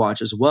rewatch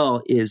as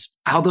well is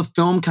how the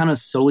film kind of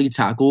subtly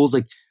tackles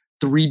like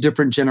 3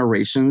 different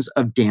generations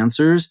of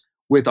dancers,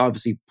 with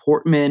obviously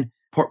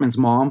Portman's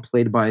mom,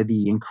 played by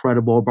the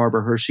incredible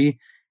Barbara Hershey,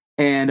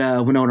 and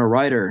Winona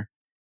Ryder.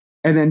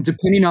 And then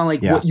depending on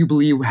what you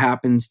believe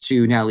happens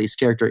to Natalie's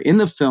character in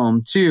the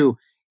film too,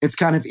 it's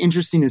kind of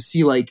interesting to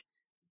see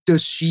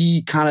does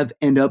she kind of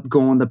end up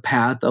going the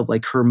path of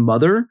her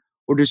mother,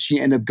 or does she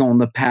end up going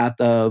the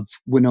path of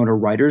Winona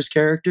Ryder's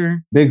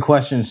character? Big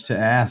questions to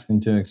ask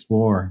and to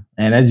explore.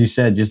 And as you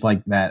said, just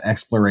like that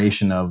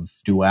exploration of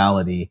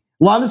duality.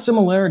 A lot of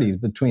similarities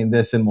between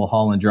this and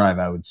Mulholland Drive,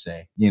 I would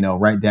say.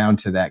 Right down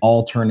to that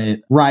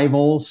alternate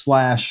rival /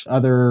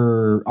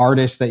 other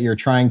artists that you're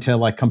trying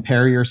to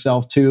compare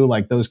yourself to.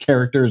 Those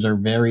characters are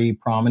very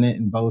prominent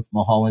in both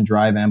Mulholland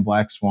Drive and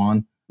Black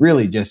Swan.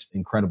 Really just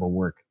incredible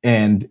work.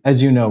 And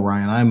as you know,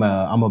 Ryan,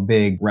 I'm a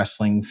big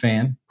wrestling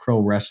fan, pro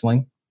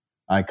wrestling.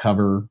 I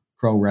cover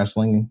pro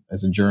wrestling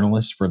as a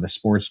journalist for the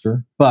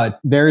Sportster. But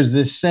there's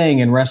this saying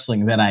in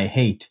wrestling that I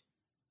hate,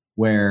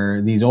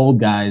 where these old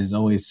guys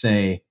always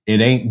say, it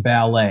ain't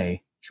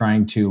ballet,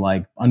 trying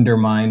to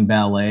undermine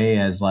ballet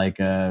as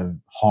a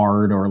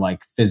hard or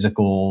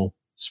physical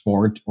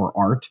sport or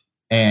art.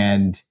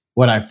 And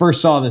when I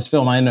first saw this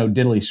film, I know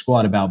diddly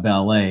squat about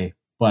ballet,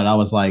 but I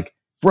was like,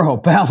 bro,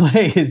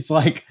 ballet is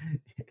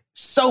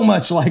so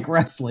much like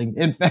wrestling.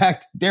 In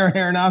fact, Darren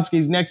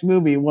Aronofsky's next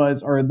movie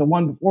or the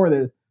one before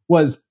this,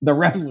 was The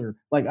Wrestler.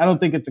 I don't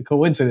think it's a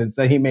coincidence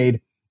that he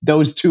made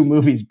those 2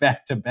 movies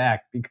back to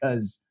back,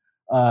 because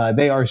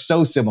they are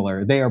so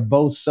similar. They are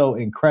both so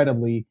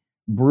incredibly,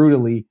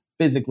 brutally,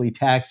 physically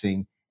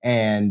taxing,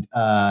 and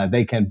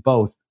they can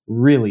both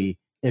really,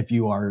 if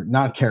you are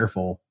not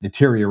careful,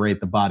 deteriorate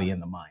the body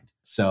and the mind.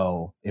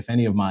 So if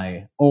any of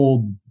my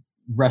old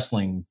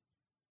wrestling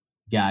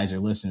guys are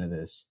listening to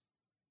this,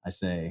 I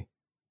say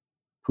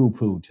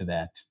poo-poo to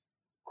that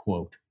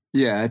quote.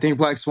 Yeah, I think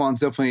Black Swan's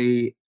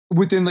definitely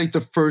within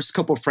the first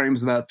couple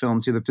frames of that film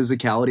too, the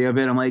physicality of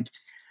it. I'm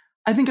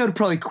I think I would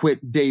probably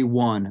quit day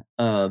one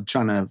of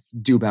trying to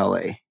do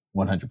ballet.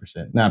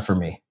 100%. Not for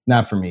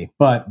me.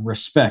 But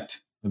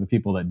respect for the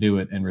people that do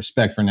it, and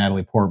respect for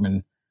Natalie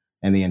Portman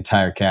and the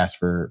entire cast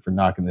for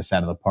knocking this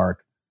out of the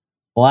park.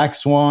 Black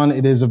Swan,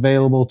 it is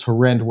available to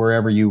rent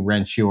wherever you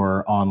rent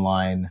your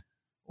online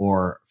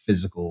or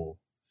physical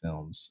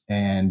films.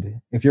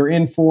 And if you're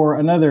in for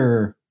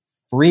another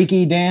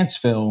freaky dance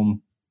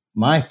film,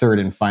 my third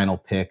and final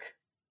pick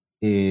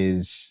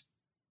is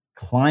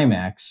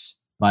Climax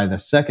by the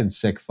second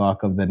sick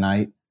fuck of the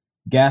night,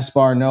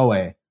 Gaspar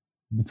Noé.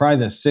 Probably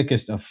the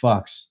sickest of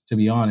fucks, to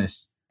be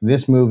honest.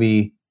 This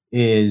movie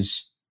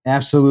is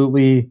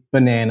absolutely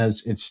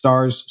bananas. It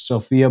stars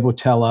Sofia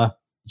Boutella.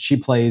 She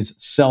plays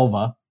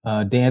Selva,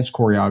 a dance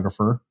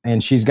choreographer,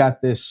 and she's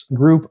got this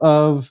group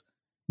of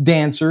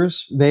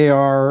dancers. They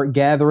are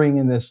gathering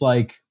in this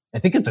I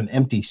think it's an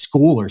empty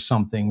school or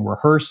something,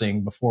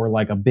 rehearsing before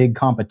a big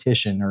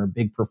competition or a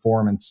big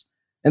performance.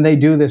 And they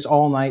do this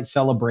all night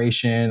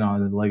celebration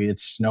on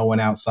it's snowing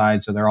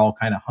outside. So they're all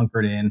kind of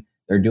hunkered in.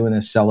 They're doing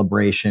this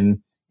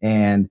celebration,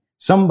 and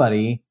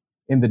somebody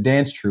in the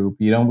dance troupe,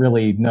 you don't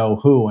really know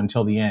who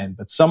until the end,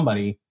 but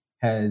somebody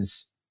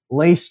has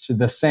laced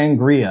the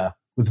sangria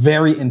with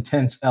very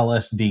intense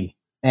LSD,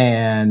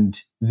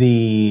 and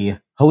the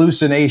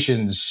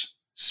hallucinations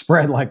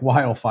spread like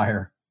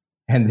wildfire.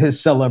 And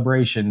this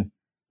celebration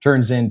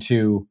turns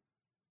into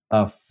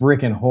a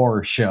freaking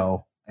horror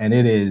show. And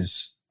it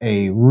is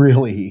a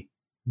really,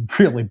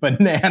 really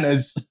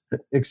bananas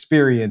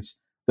experience.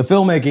 The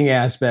filmmaking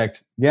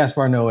aspect,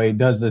 Gaspar Noé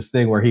does this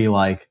thing where he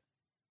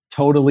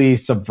totally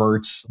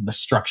subverts the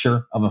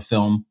structure of a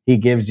film. He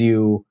gives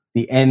you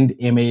the end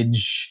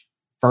image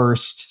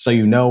first, so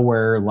you know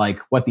where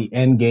what the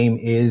end game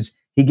is.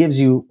 He gives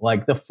you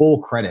the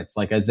full credits,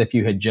 as if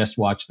you had just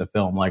watched the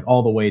film,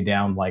 all the way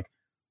down,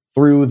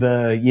 through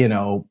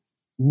the,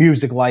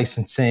 music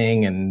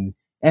licensing and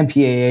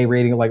MPAA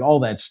rating, all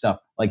that stuff.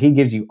 He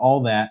gives you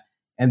all that.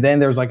 And then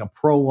there's a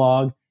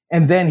prologue,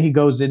 and then he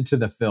goes into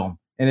the film.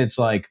 And it's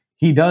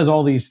he does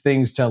all these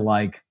things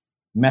to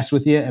mess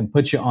with you and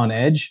put you on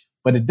edge,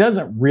 but it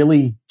doesn't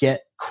really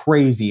get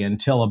crazy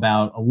until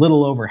about a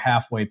little over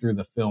halfway through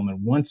the film.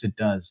 And once it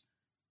does,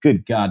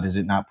 good God, does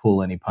it not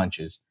pull any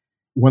punches.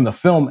 When the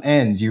film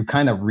ends, you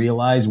kind of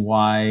realize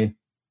why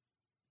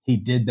he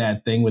did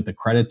that thing with the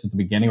credits at the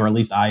beginning, or at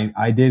least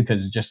I did,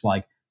 because it's just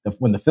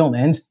when the film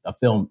ends, the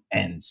film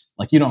ends.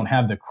 You don't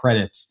have the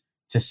credits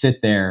to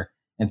sit there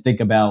and think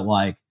about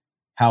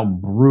how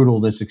brutal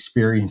this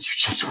experience you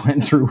just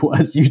went through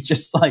was. You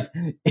just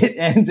it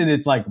ends and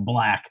it's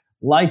black,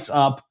 lights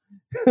up.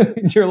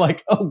 You're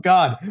oh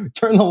God,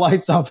 turn the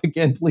lights off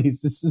again,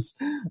 please.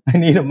 I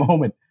need a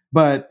moment.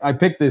 But I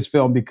picked this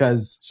film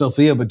because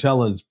Sofia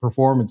Boutella's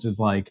performance is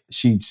like,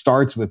 she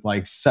starts with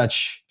like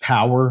such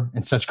power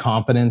and such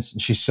confidence.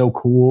 And she's so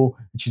cool.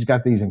 And she's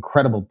got these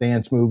incredible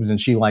dance moves and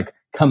she like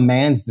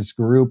commands this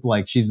group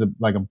like she's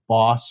like a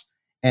boss.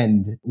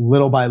 And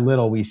little by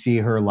little, we see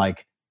her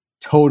like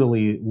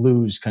totally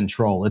lose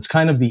control. It's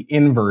kind of the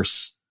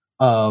inverse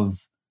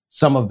of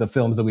some of the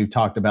films that we've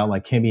talked about,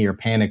 like Kimmy or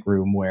Panic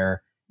Room,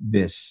 where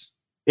this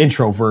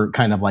introvert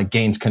kind of like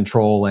gains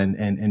control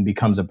and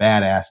becomes a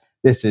badass.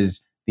 This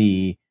is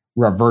the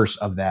reverse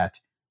of that.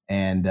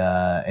 And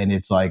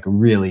it's like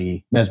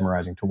really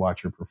mesmerizing to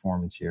watch her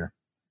performance here.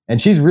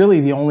 And she's really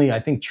the only, I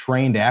think,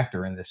 trained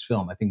actor in this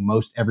film. I think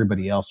most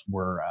everybody else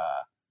were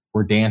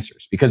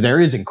dancers, because there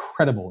is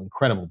incredible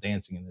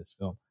dancing in this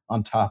film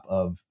on top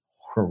of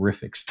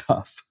horrific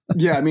stuff.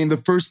 Yeah, I mean, the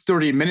first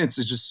 30 minutes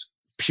is just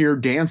pure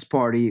dance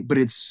party, but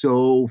it's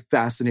so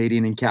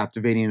fascinating and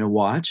captivating to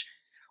watch.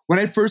 When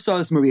I first saw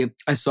this movie,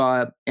 I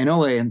saw it in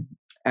LA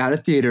at a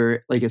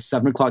theater, like a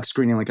 7:00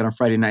 screening, like on a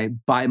Friday night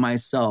by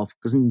myself,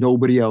 because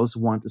nobody else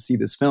wanted to see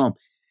this film.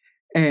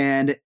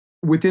 And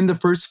within the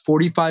first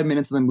 45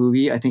 minutes of the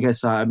movie, I think I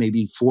saw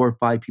maybe 4 or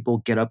 5 people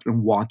get up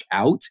and walk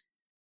out.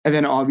 And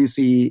then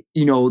obviously,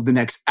 you know, the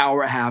next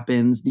hour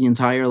happens. The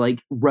entire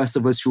like rest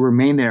of us who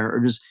remain there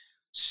are just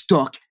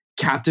stuck,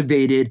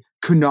 captivated,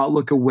 could not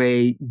look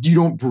away. You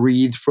don't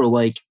breathe for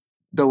like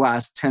the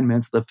last 10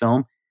 minutes of the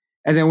film.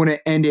 And then when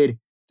it ended,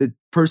 the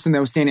person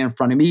that was standing in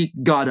front of me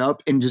got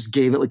up and just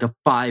gave it like a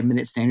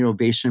 5-minute standing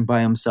ovation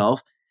by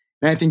himself.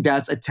 And I think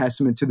that's a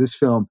testament to this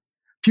film.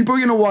 People are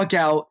going to walk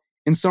out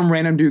and some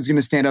random dude's going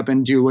to stand up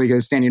and do like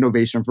a standing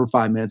ovation for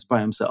 5 minutes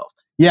by himself.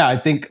 Yeah, I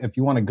think if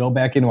you want to go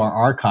back into our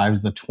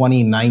archives, the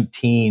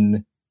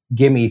 2019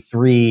 Gimme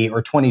 3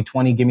 or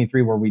 2020 Gimme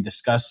 3, where we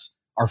discuss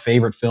our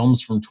favorite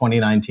films from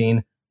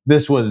 2019,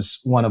 this was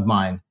one of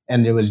mine.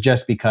 And it was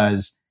just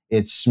because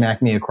it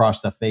smacked me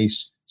across the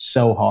face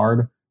so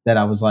hard that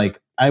I was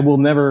like, I will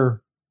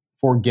never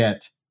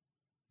forget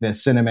the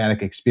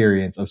cinematic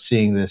experience of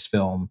seeing this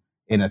film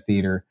in a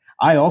theater.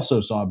 I also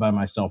saw it by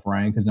myself,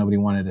 Ryan, because nobody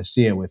wanted to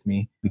see it with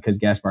me because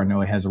Gaspar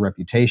Noé has a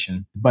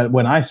reputation. But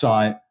when I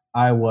saw it,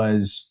 I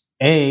was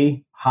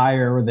A,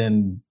 higher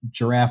than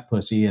giraffe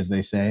pussy, as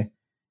they say,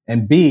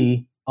 and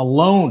B,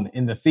 alone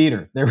in the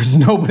theater. There was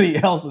nobody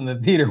else in the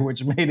theater,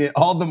 which made it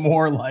all the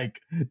more like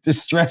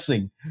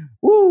distressing.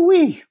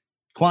 Woo-wee.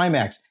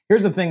 Climax.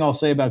 Here's the thing I'll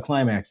say about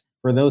Climax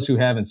for those who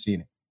haven't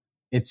seen it.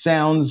 It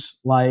sounds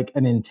like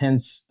an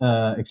intense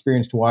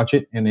experience to watch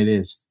it, and it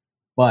is.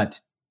 But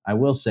I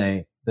will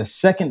say the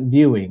second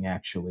viewing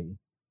actually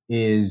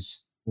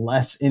is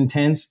less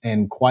intense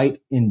and quite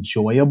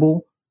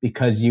enjoyable,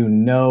 because you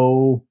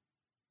know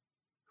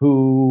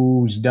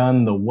who's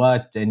done the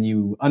what and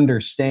you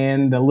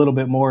understand a little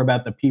bit more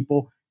about the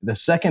people. The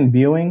second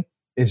viewing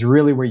is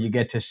really where you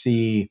get to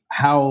see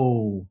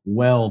how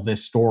well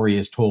this story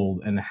is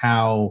told and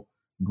how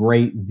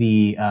great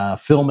the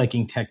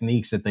filmmaking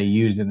techniques that they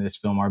used in this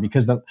film are,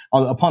 because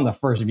upon the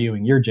first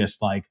viewing, you're just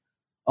like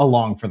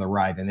along for the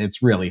ride, and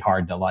it's really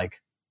hard to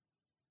like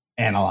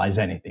analyze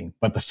anything.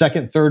 But the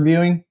second, third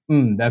viewing,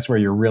 that's where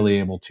you're really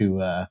able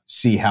to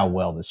see how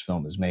well this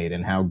film is made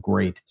and how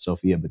great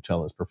Sofia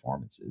Boutella's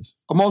performance is.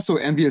 I'm also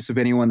envious of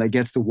anyone that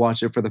gets to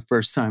watch it for the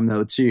first time,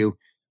 though, too.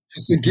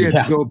 Just to get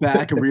to go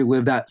back and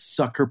relive that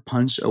sucker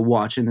punch of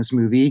watching this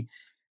movie.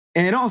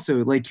 And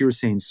also, like you were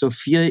saying,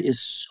 Sofia is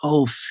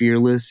so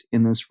fearless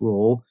in this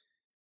role.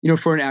 You know,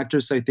 for an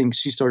actress, I think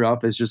she started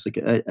off as just like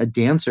a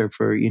dancer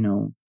for, you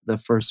know, the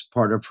first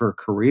part of her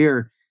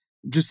career.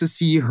 Just to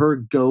see her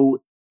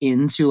go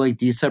into like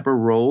these type of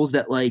roles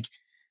that, like,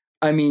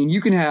 I mean,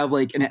 you can have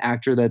like an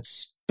actor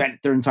that's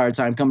spent their entire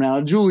time coming out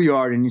of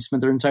Juilliard and he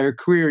spent their entire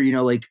career, you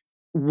know, like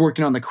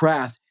working on the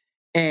craft.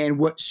 And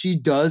what she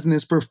does in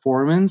this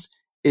performance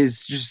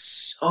is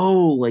just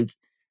so like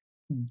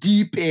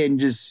deep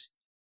and just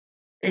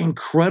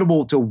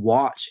incredible to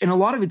watch. And a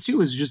lot of it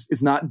too is just,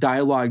 it's not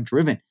dialogue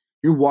driven.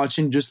 You're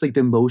watching just like the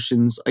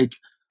emotions, like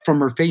from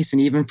her face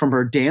and even from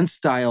her dance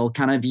style,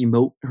 kind of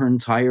emote her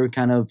entire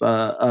kind of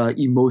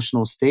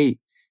emotional state.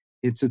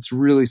 It's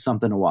really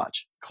something to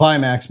watch.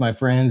 Climax, my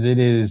friends, it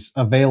is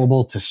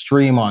available to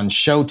stream on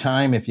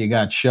Showtime if you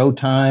got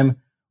Showtime,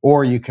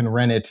 or you can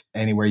rent it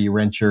anywhere you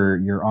rent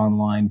your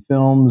online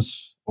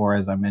films, or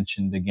as I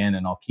mentioned again,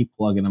 and I'll keep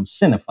plugging them,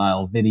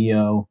 Cinephile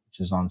Video, which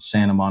is on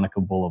Santa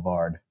Monica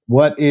Boulevard.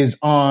 What is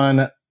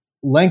on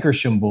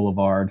Lankershim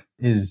Boulevard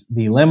is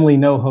the Laemmle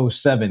NoHo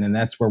 7, and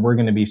that's where we're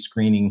going to be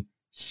screening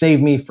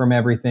Save Me From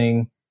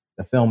Everything,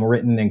 the film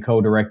written and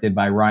co-directed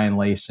by Ryan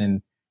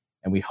Layson.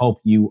 And we hope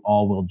you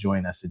all will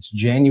join us. It's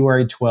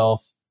January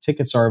 12th.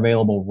 Tickets are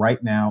available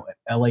right now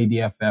at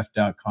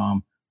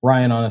ladff.com.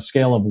 Ryan, on a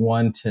scale of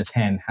 1 to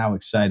 10, how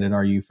excited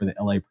are you for the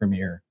LA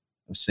premiere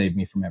of Save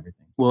Me From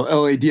Everything? Well,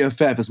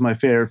 LADFF is my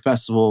favorite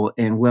festival,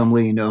 and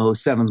Laemmle NoHo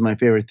 7 is my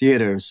favorite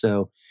theater.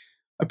 So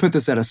I put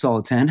this at a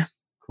solid 10.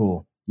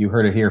 Cool. You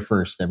heard it here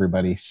first,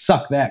 everybody.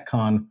 Suck that,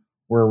 Con.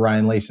 We're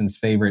Ryan Layson's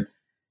favorite.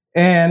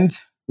 And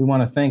we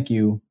want to thank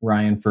you,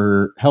 Ryan,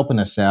 for helping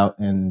us out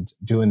and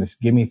doing this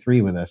Gimme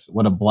 3 with us.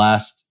 What a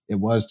blast it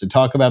was to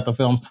talk about the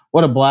film.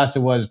 What a blast it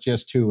was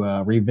just to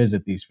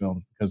revisit these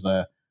films, because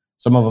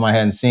some of them I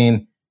hadn't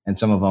seen and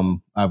some of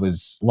them I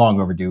was long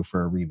overdue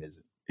for a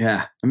revisit.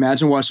 Yeah.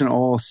 Imagine watching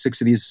all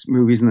 6 of these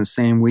movies in the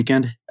same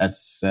weekend.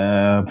 That's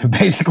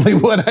basically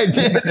what I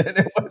did. And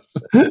it was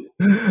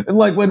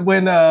like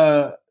when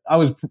I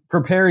was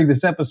preparing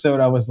this episode,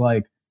 I was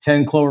like,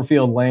 10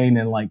 Cloverfield Lane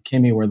and like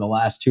Kimmy were the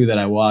last 2 that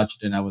I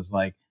watched. And I was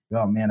like,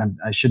 oh man,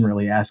 I shouldn't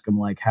really ask him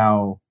like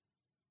how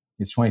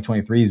his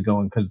 2023 is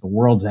going because the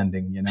world's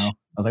ending, you know? I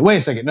was like, wait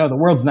a second. No, the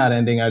world's not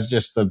ending. I was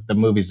just the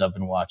movies I've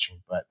been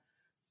watching,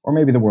 or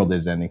maybe the world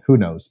is ending. Who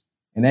knows?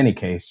 In any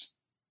case,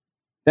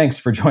 thanks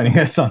for joining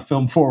us on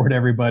Film Forward,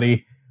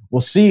 everybody.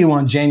 We'll see you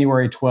on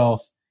January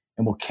 12th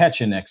and we'll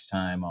catch you next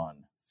time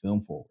on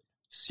Film Forward.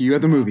 See you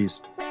at the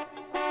movies.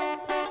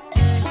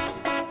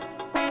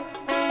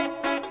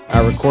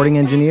 Our recording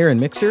engineer and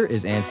mixer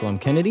is Anselm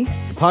Kennedy.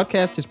 The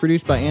podcast is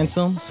produced by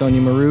Anselm, Sonia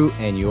Maru,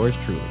 and yours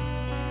truly.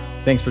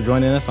 Thanks for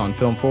joining us on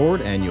Film Forward,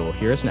 and you'll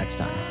hear us next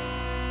time.